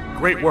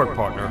 Great work,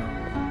 partner.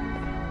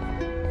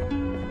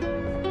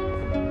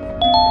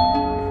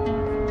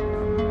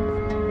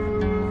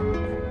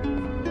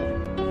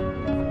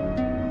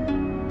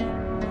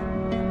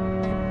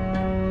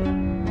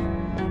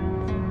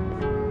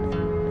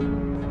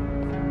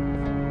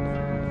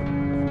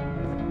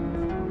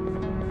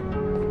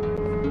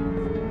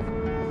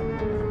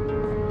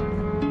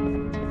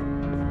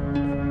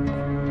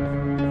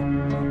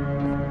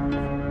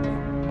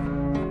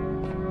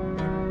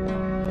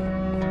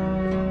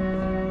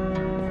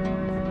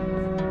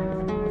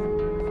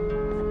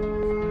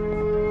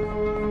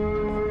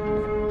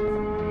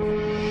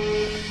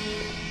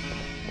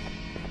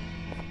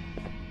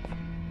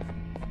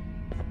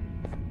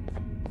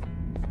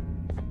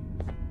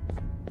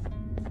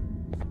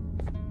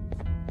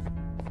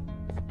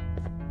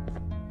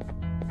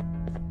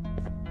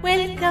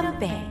 Welcome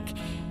back.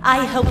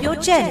 I hope your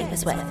journey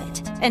was worth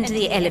it, and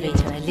the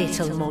elevator a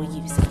little more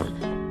useful.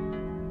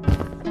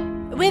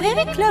 We're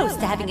very close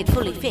to having it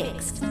fully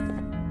fixed.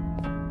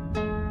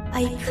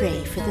 I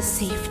pray for the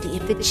safety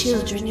of the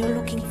children you're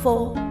looking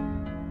for.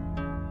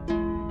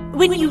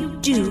 When you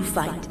do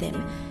find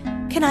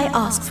them, can I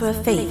ask for a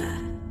favor?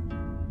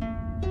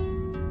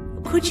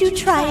 Could you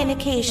try and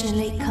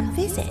occasionally come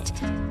visit?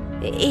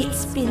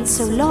 It's been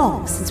so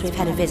long since we've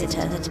had a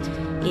visitor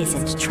that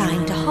isn't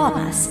trying to harm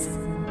us.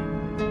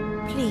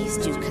 Please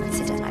do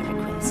consider my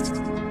request.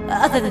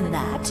 Other than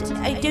that,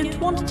 I don't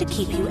want to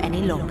keep you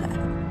any longer.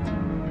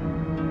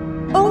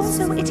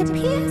 Also, it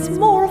appears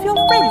more of your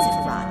friends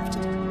have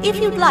arrived.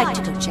 If you'd like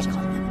to go check on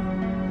them.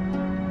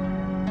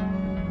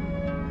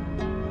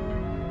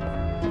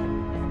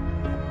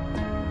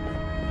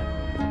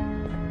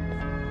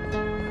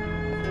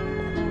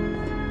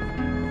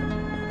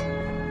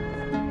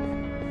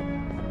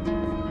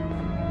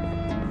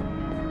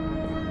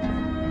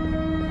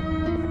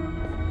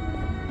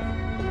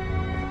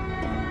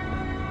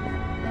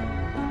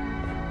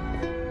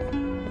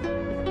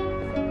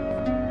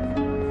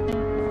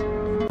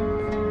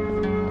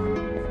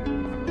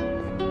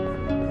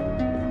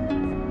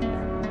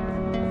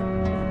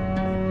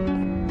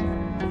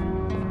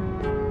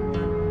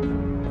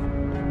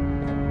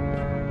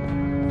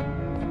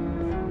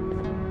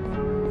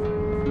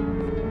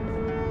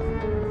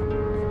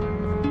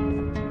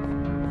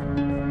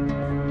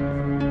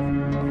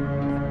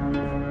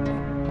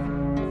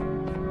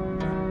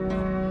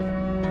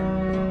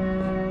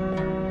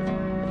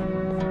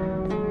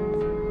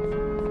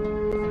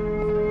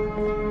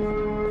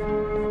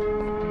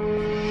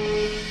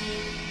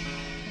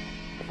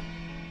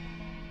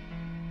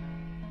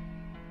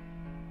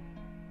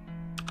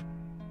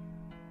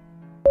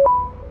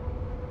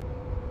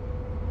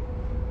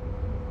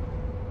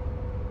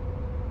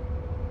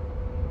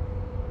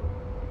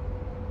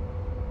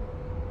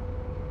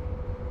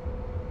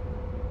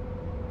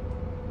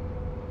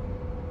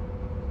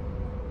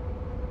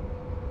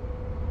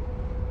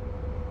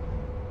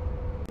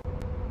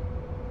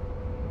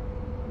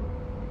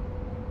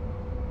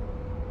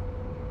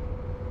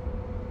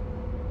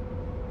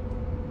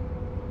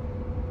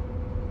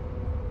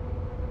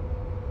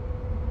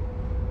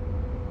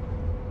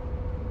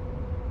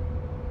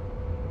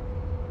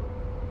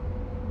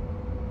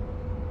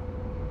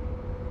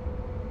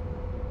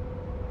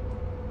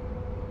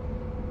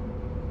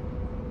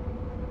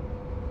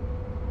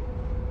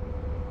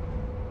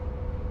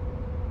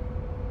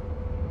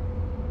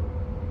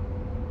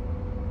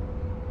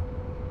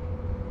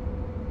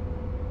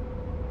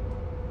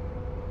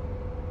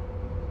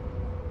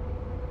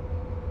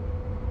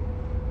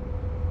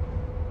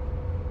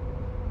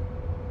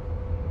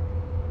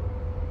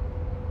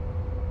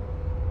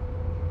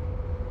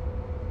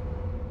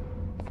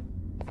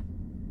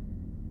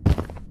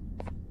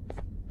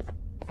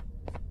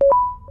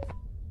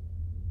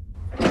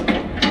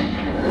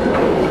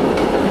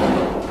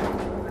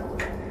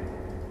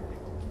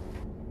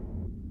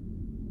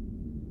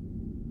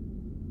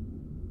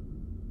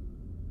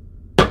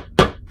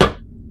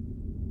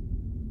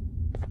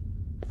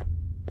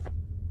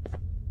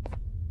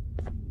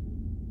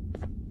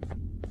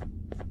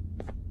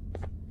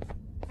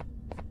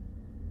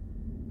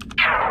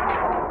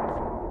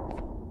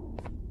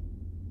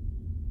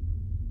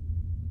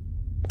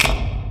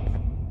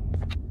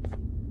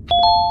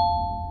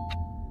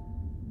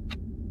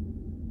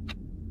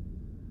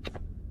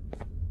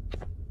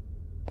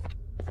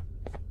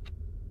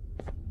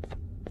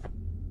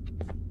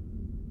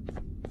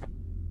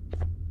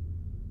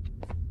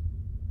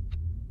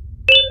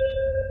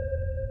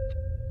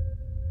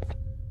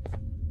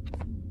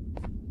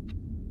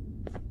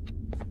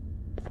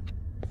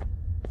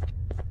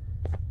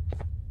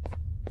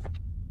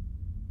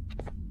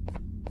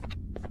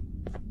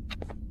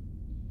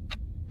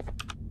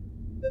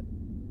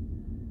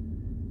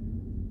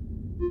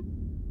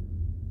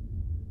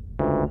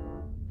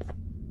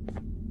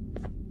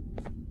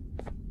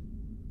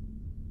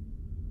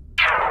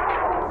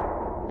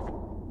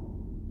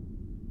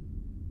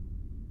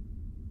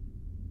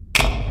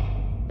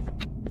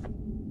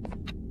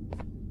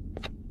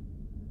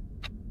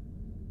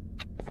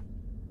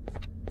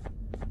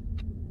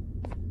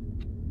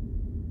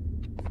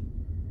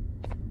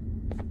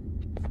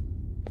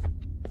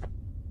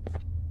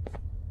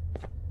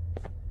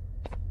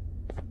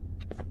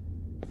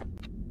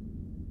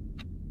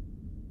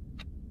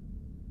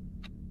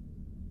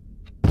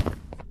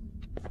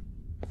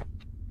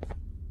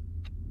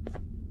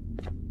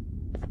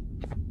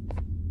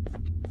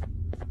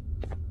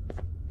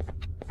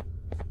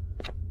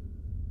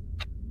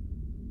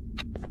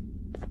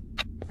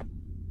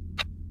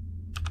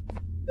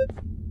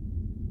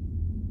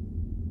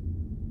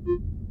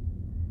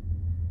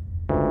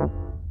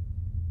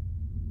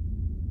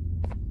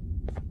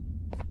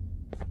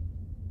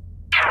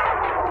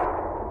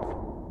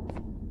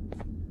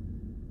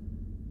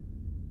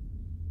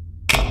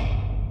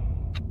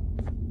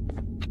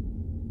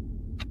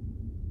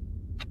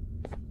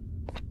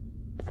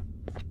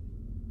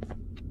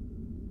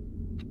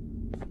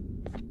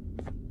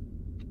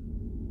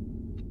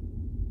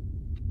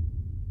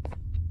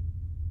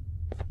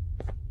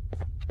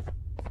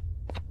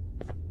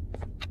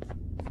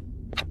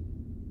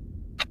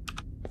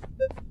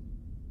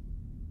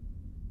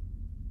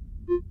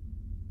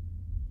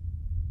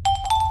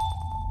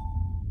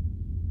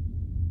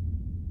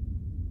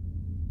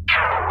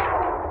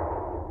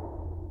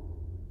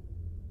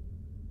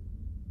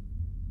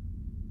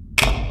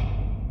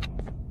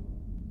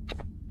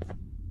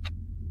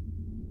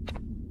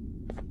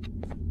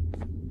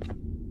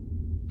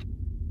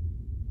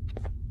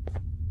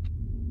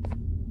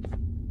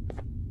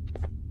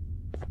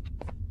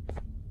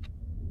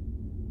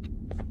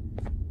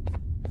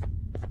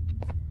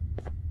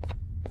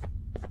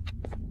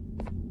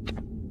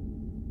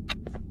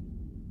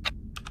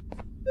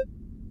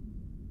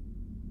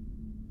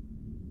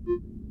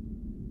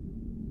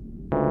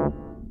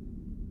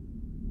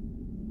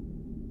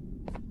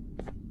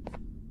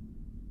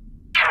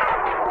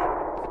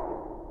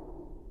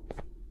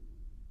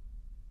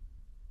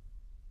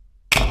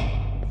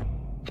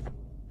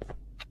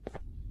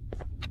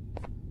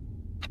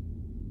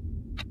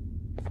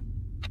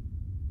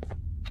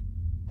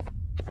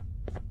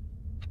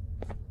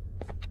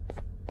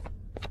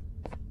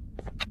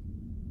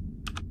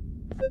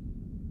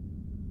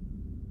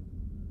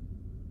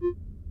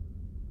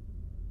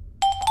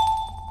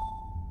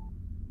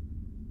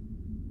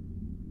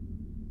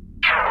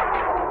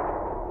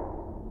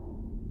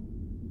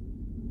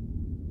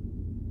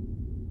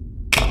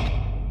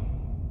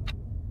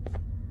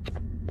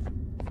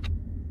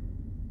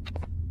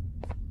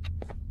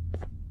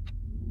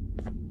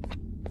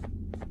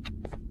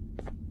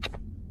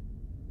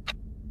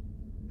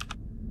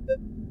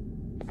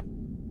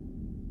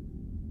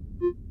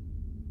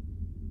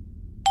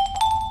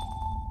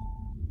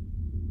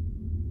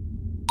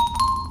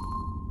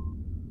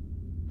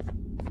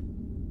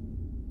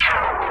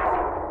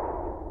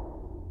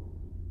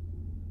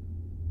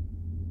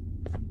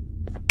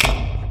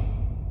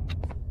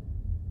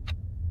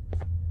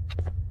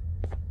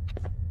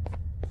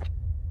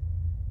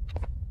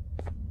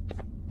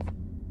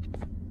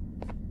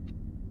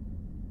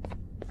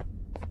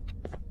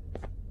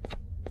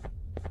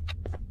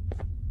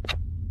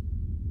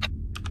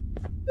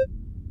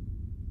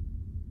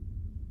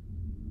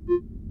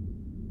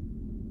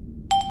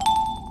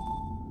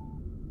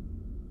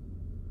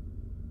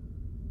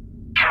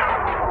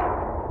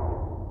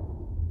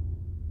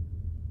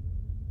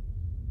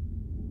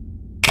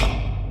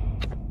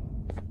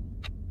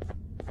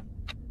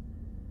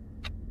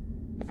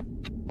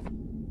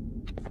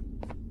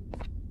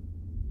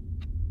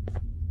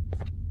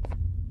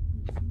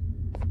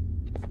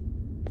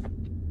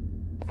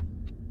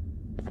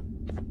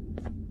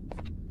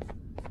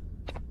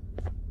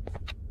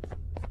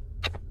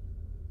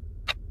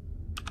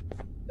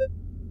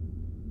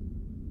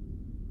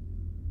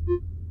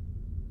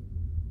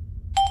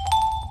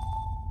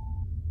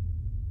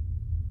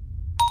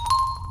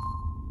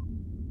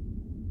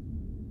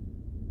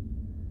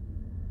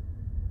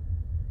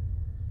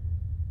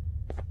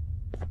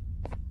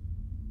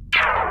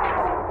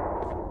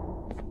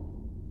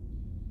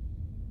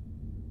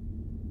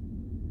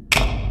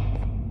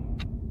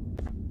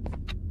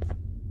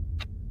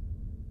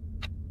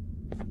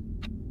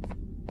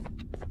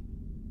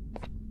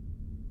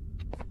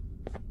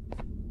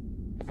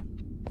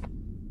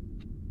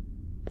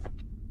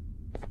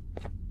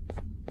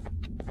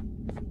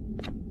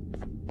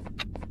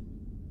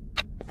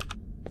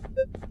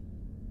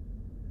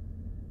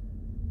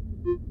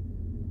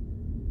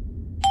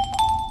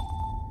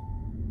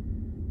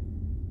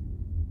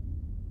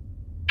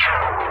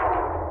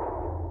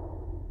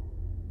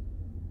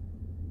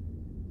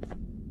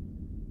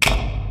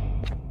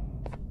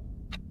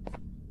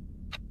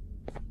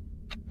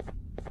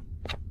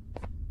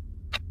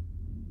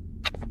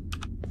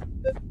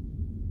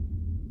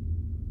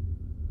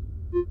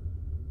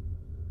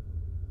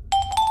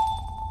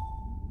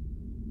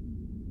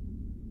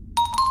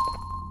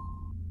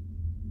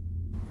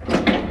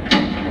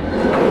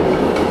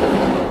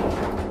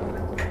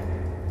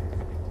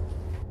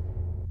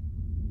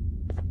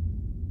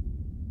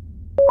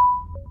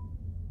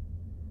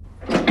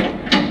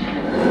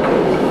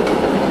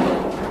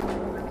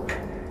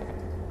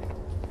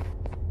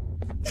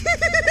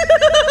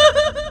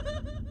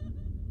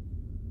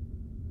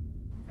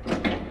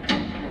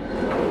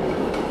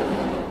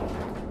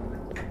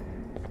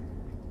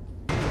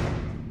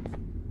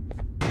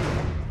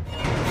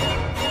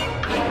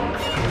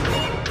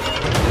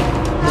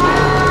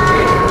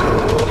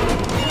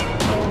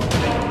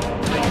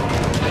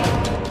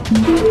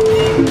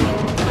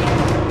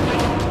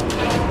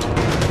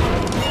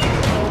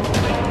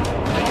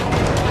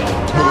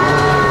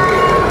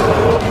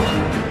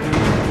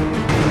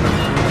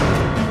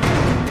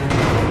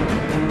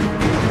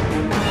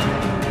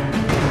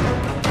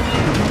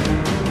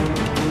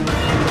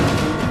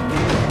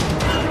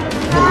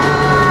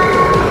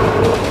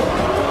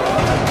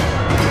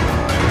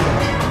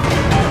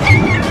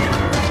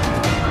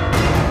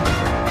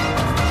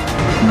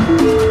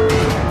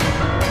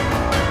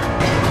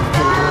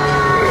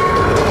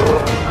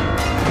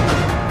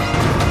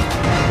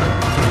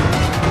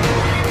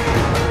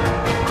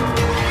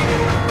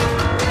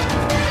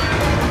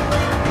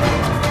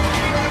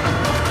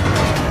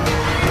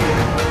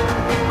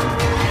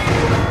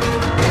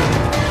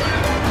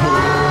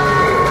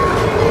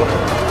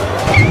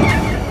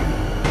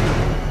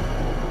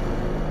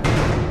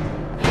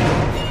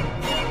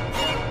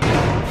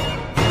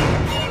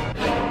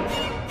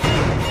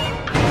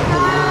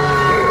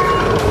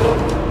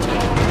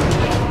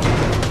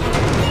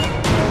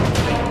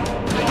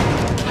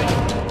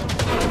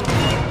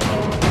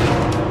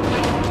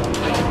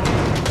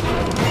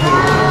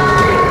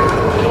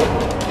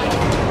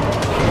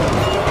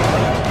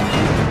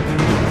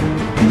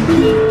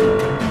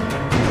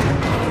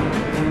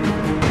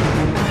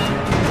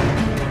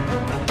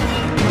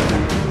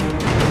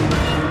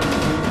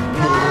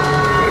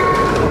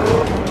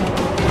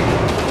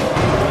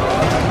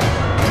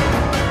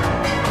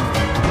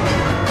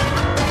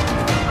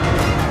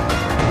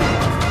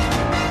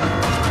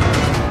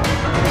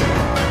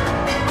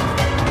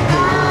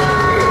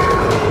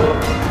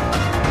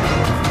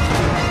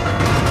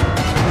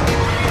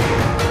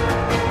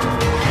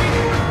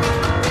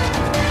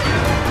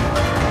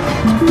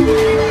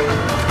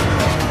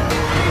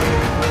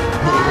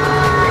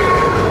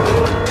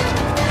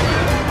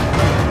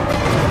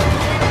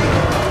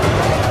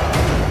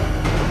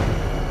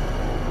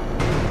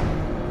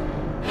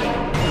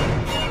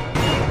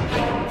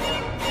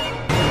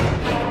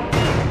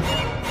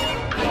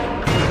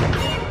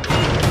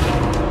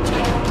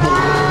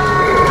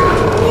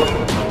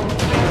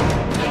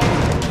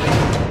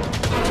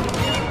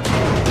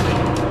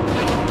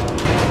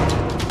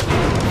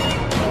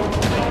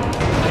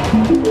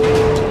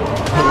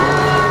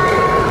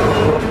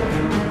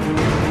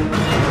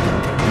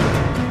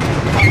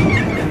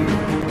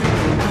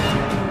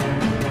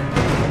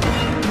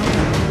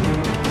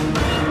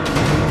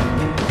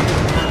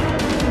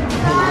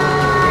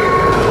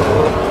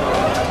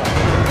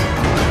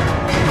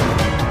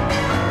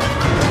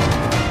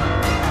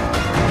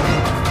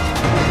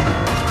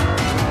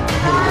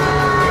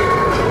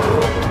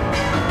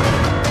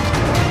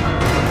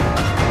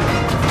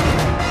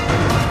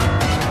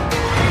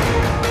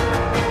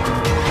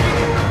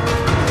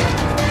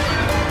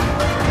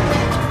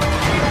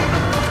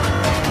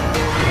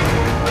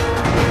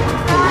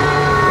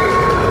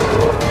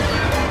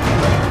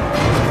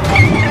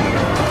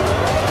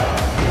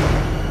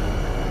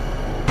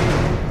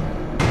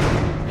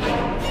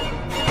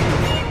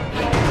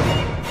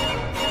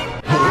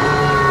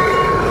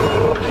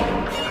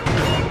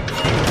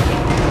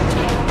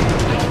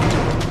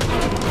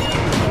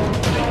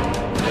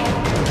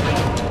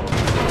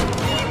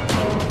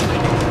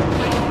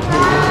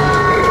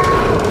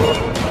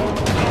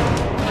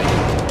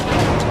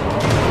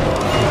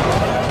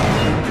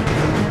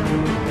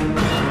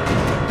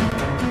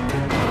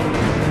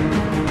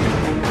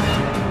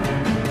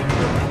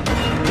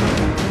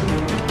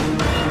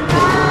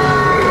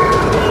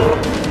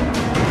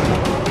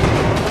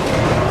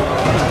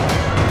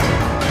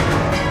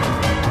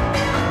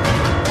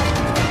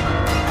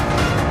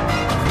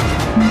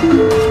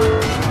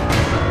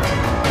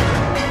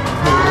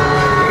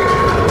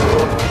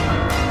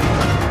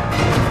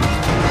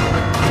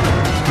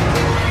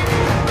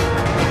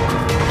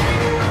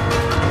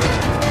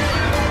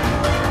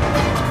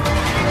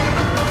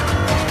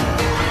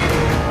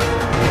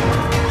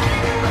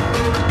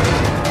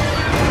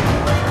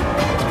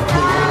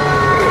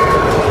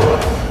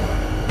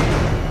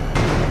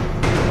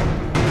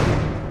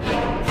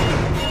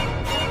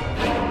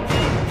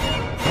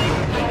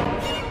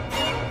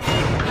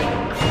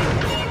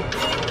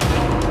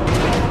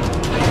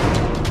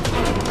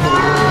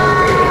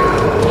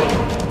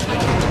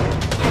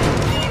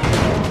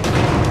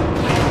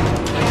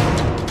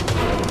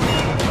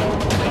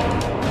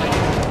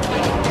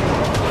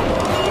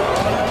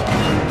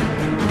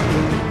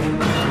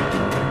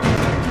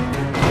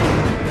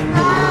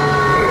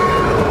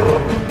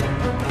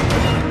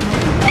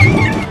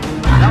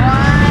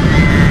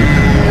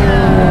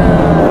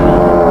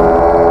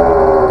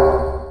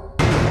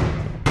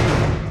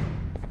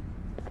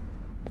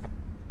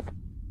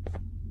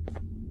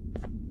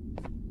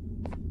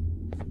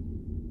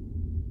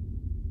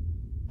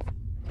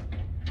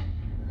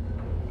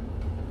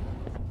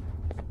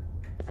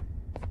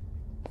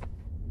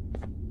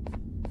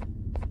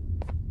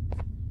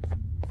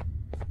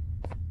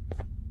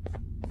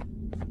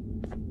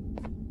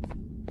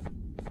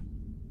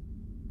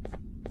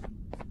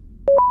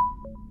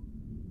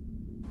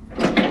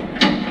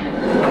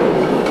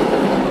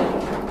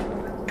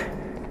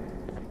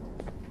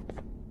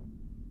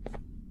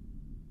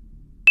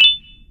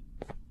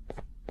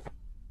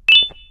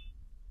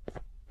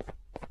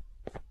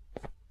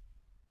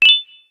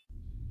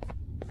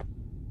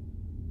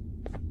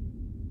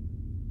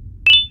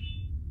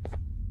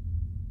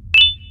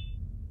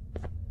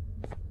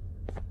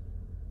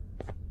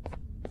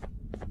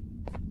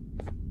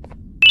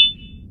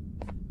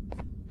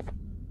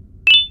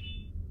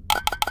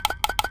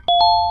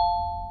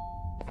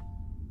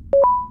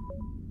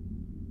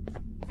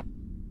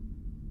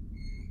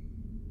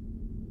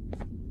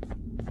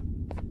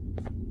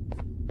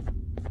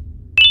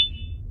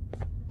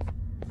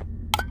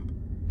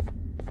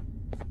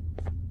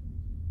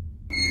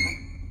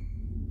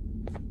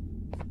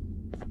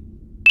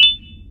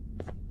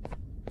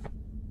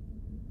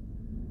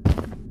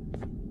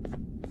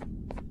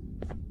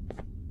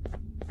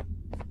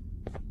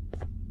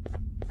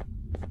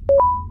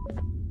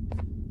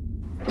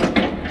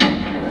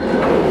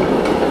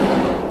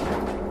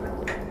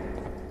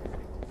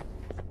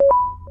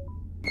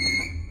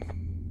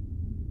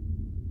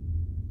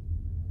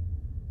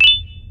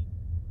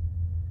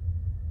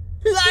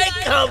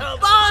 like a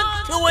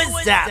bug to a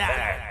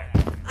zapper.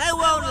 I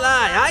won't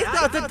lie, I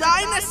thought the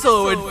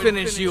dinosaur would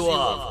finish you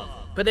off.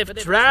 But if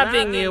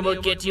trapping you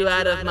will get you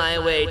out of my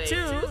way too,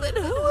 then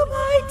who am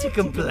I to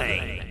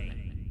complain?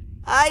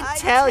 I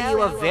tell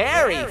you a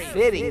very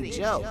fitting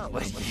joke,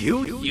 but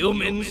you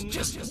humans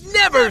just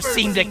never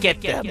seem to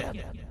get them.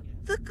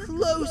 The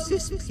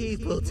closest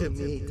people to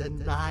me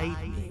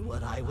denied me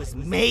what I was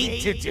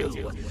made to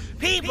do.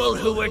 People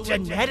who were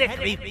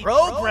genetically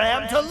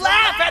programmed to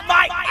laugh at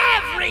my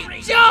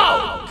every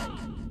joke!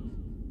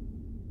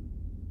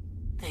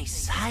 They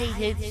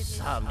cited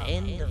some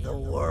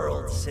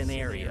end-of-the-world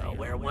scenario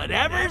where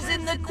whatever's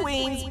in the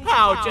Queen's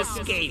pouch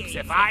escapes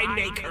if I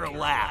make her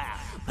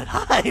laugh. But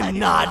I'm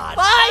not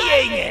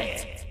buying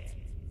it!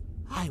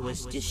 I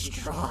was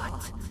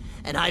distraught,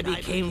 and I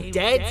became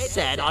dead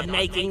set on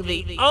making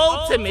the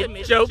ultimate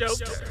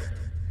jokester.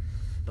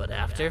 But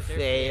after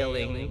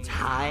failing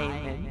time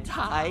and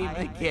time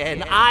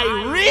again, I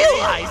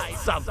realized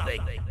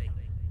something.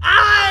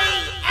 I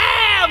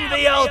am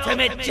the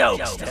ultimate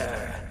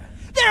jokester!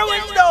 There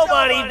was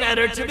nobody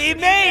better to be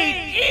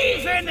made,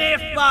 even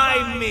if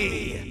by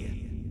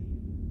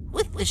me!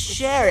 With the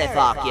sheriff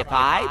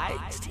occupied,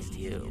 thanks to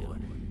you,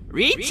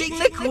 reaching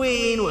the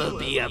Queen will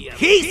be a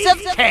piece of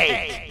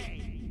cake!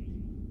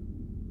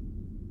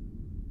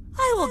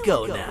 I will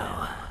go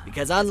now,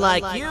 because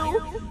unlike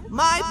you,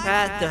 my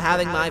path to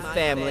having my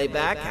family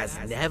back has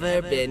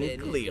never been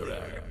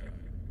clearer.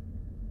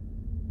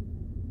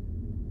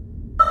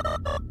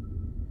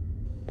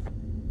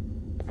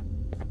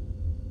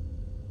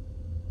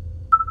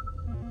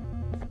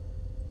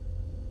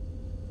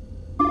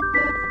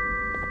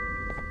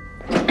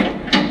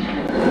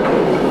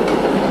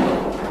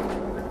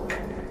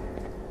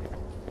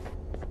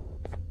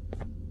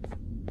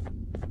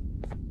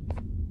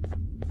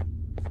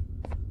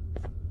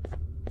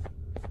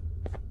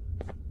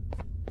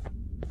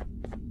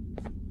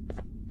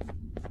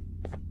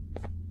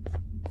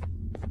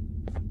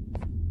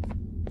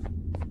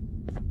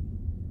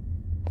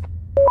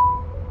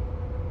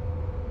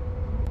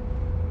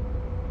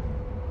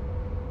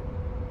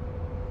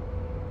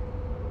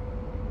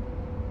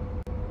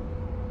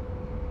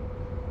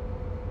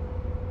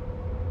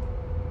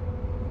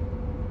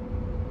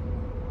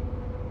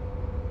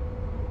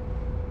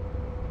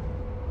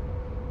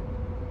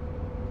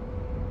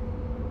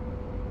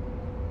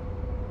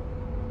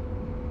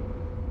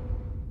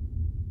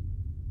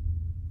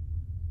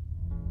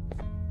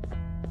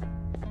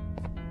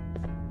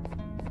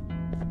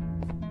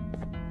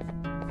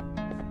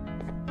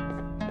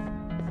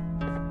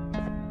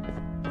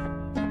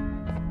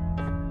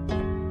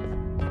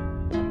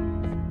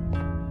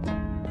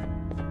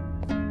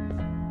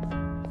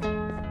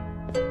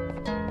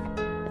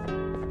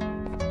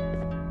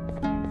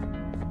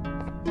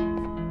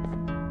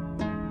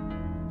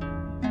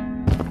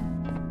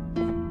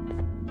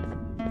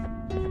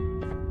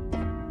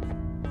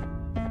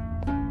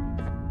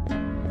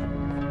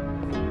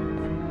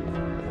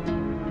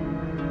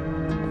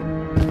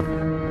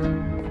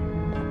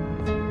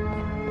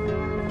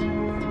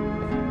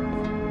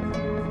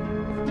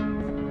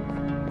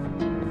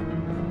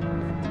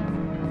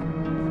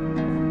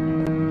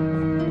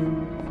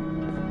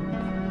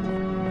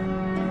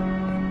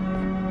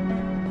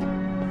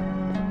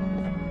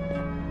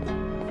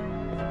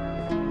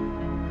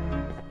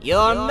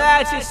 Your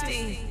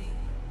Majesty,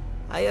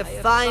 I have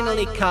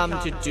finally come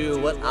to do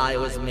what I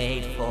was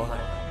made for,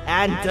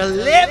 and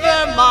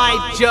deliver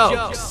my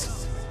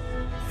jokes!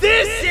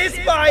 This is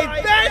my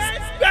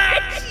best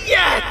batch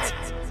yet!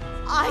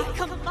 I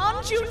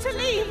command you to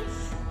leave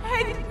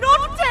and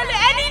not tell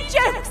any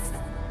jokes!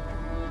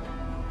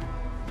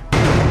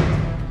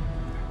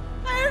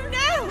 Oh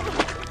no!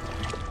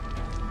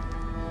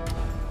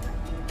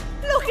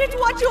 Look at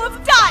what you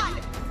have done!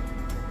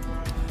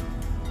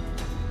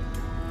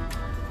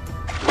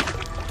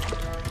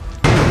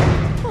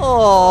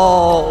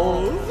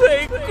 Oh,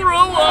 they grew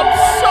up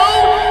so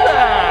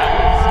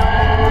fast!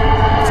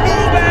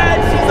 Too bad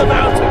she's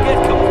about to get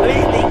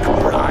completely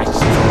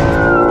crushed!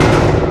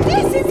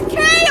 This is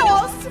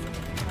chaos!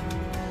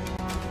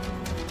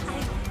 I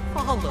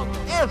followed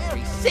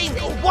every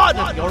single one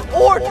of your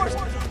orders!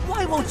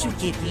 Why won't you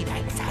give me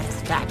that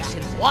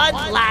satisfaction one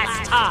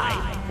last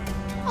time?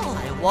 All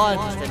I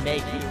want is to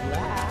make you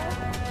laugh.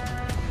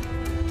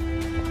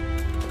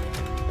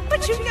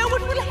 But you know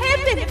what will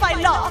happen if I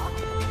laugh!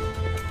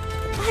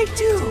 I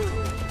do.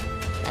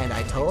 And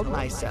I told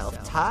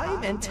myself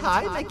time and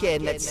time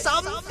again that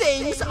some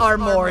things are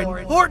more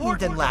important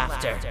than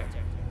laughter.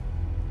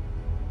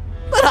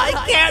 But I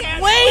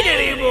can't wait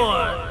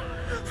anymore!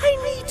 I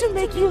need to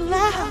make you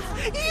laugh,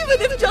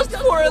 even if just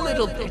for a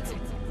little bit.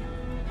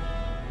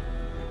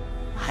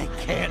 I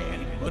can't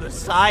be put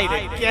aside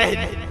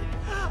again.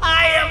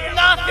 I am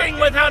nothing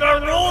without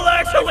a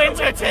ruler to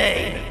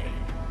entertain.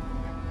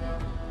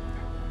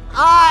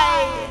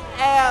 I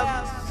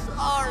am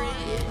sorry.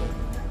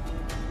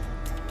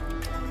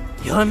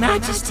 Your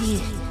Majesty,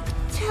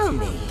 tell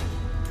me,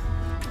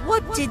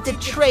 what did the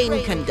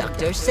train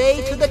conductor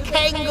say to the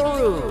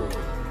kangaroo?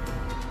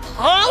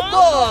 Hold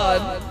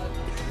on!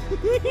 That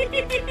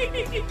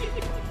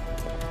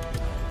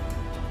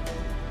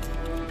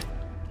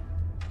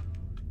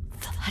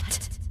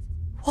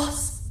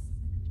was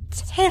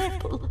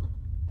terrible.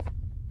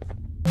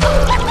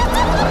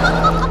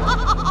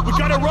 We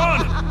gotta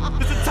run!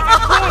 This entire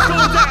floor is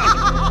going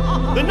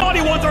down! The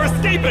naughty ones are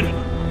escaping!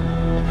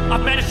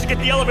 I've managed to get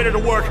the elevator to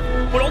work,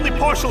 but only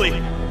partially.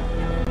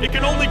 It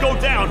can only go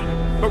down,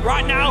 but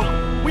right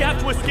now, we have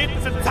to escape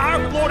this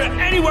entire floor to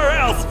anywhere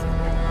else!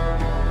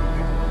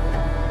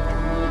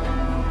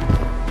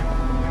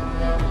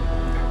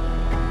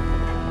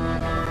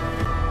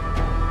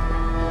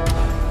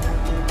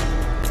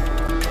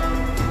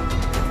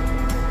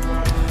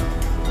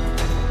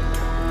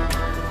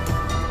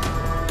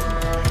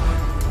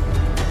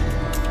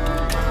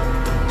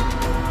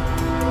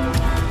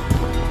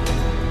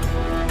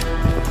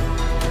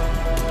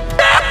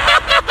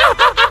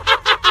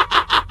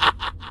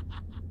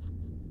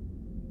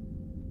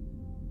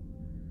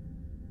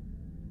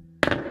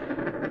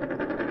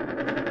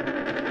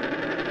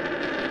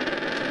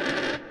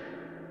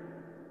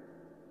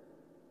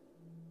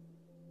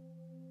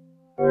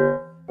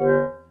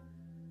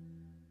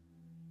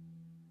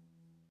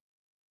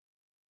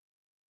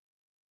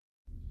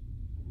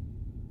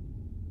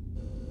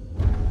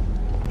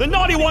 The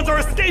naughty ones are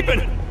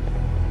escaping!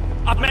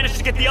 I've managed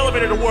to get the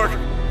elevator to work,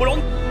 but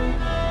only...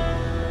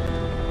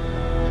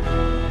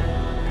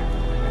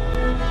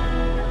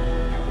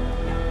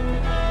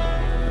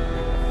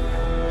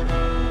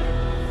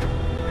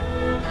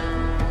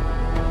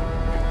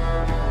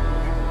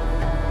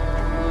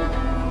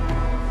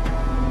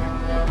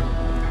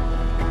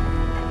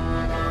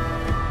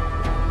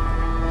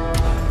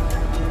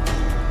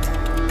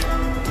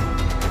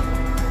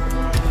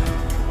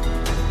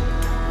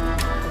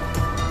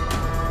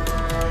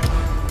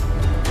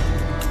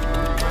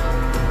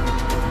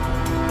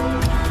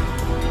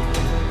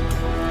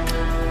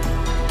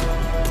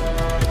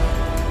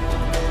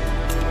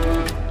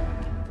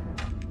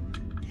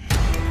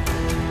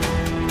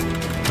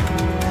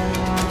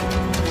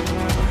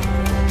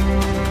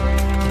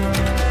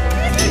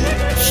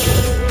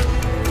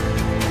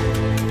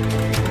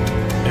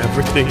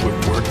 Everything we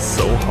worked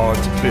so hard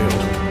to build,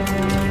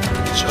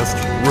 just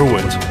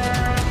ruined.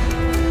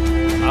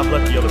 I've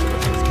let the other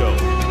prisoners go,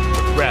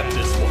 but grab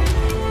this one.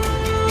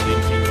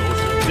 Things he knows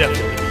will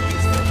definitely be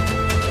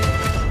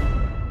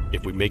useful.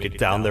 If we make it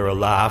down there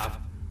alive,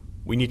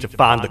 we need to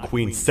find the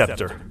Queen's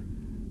scepter.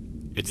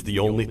 It's the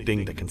only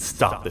thing that can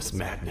stop this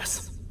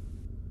madness.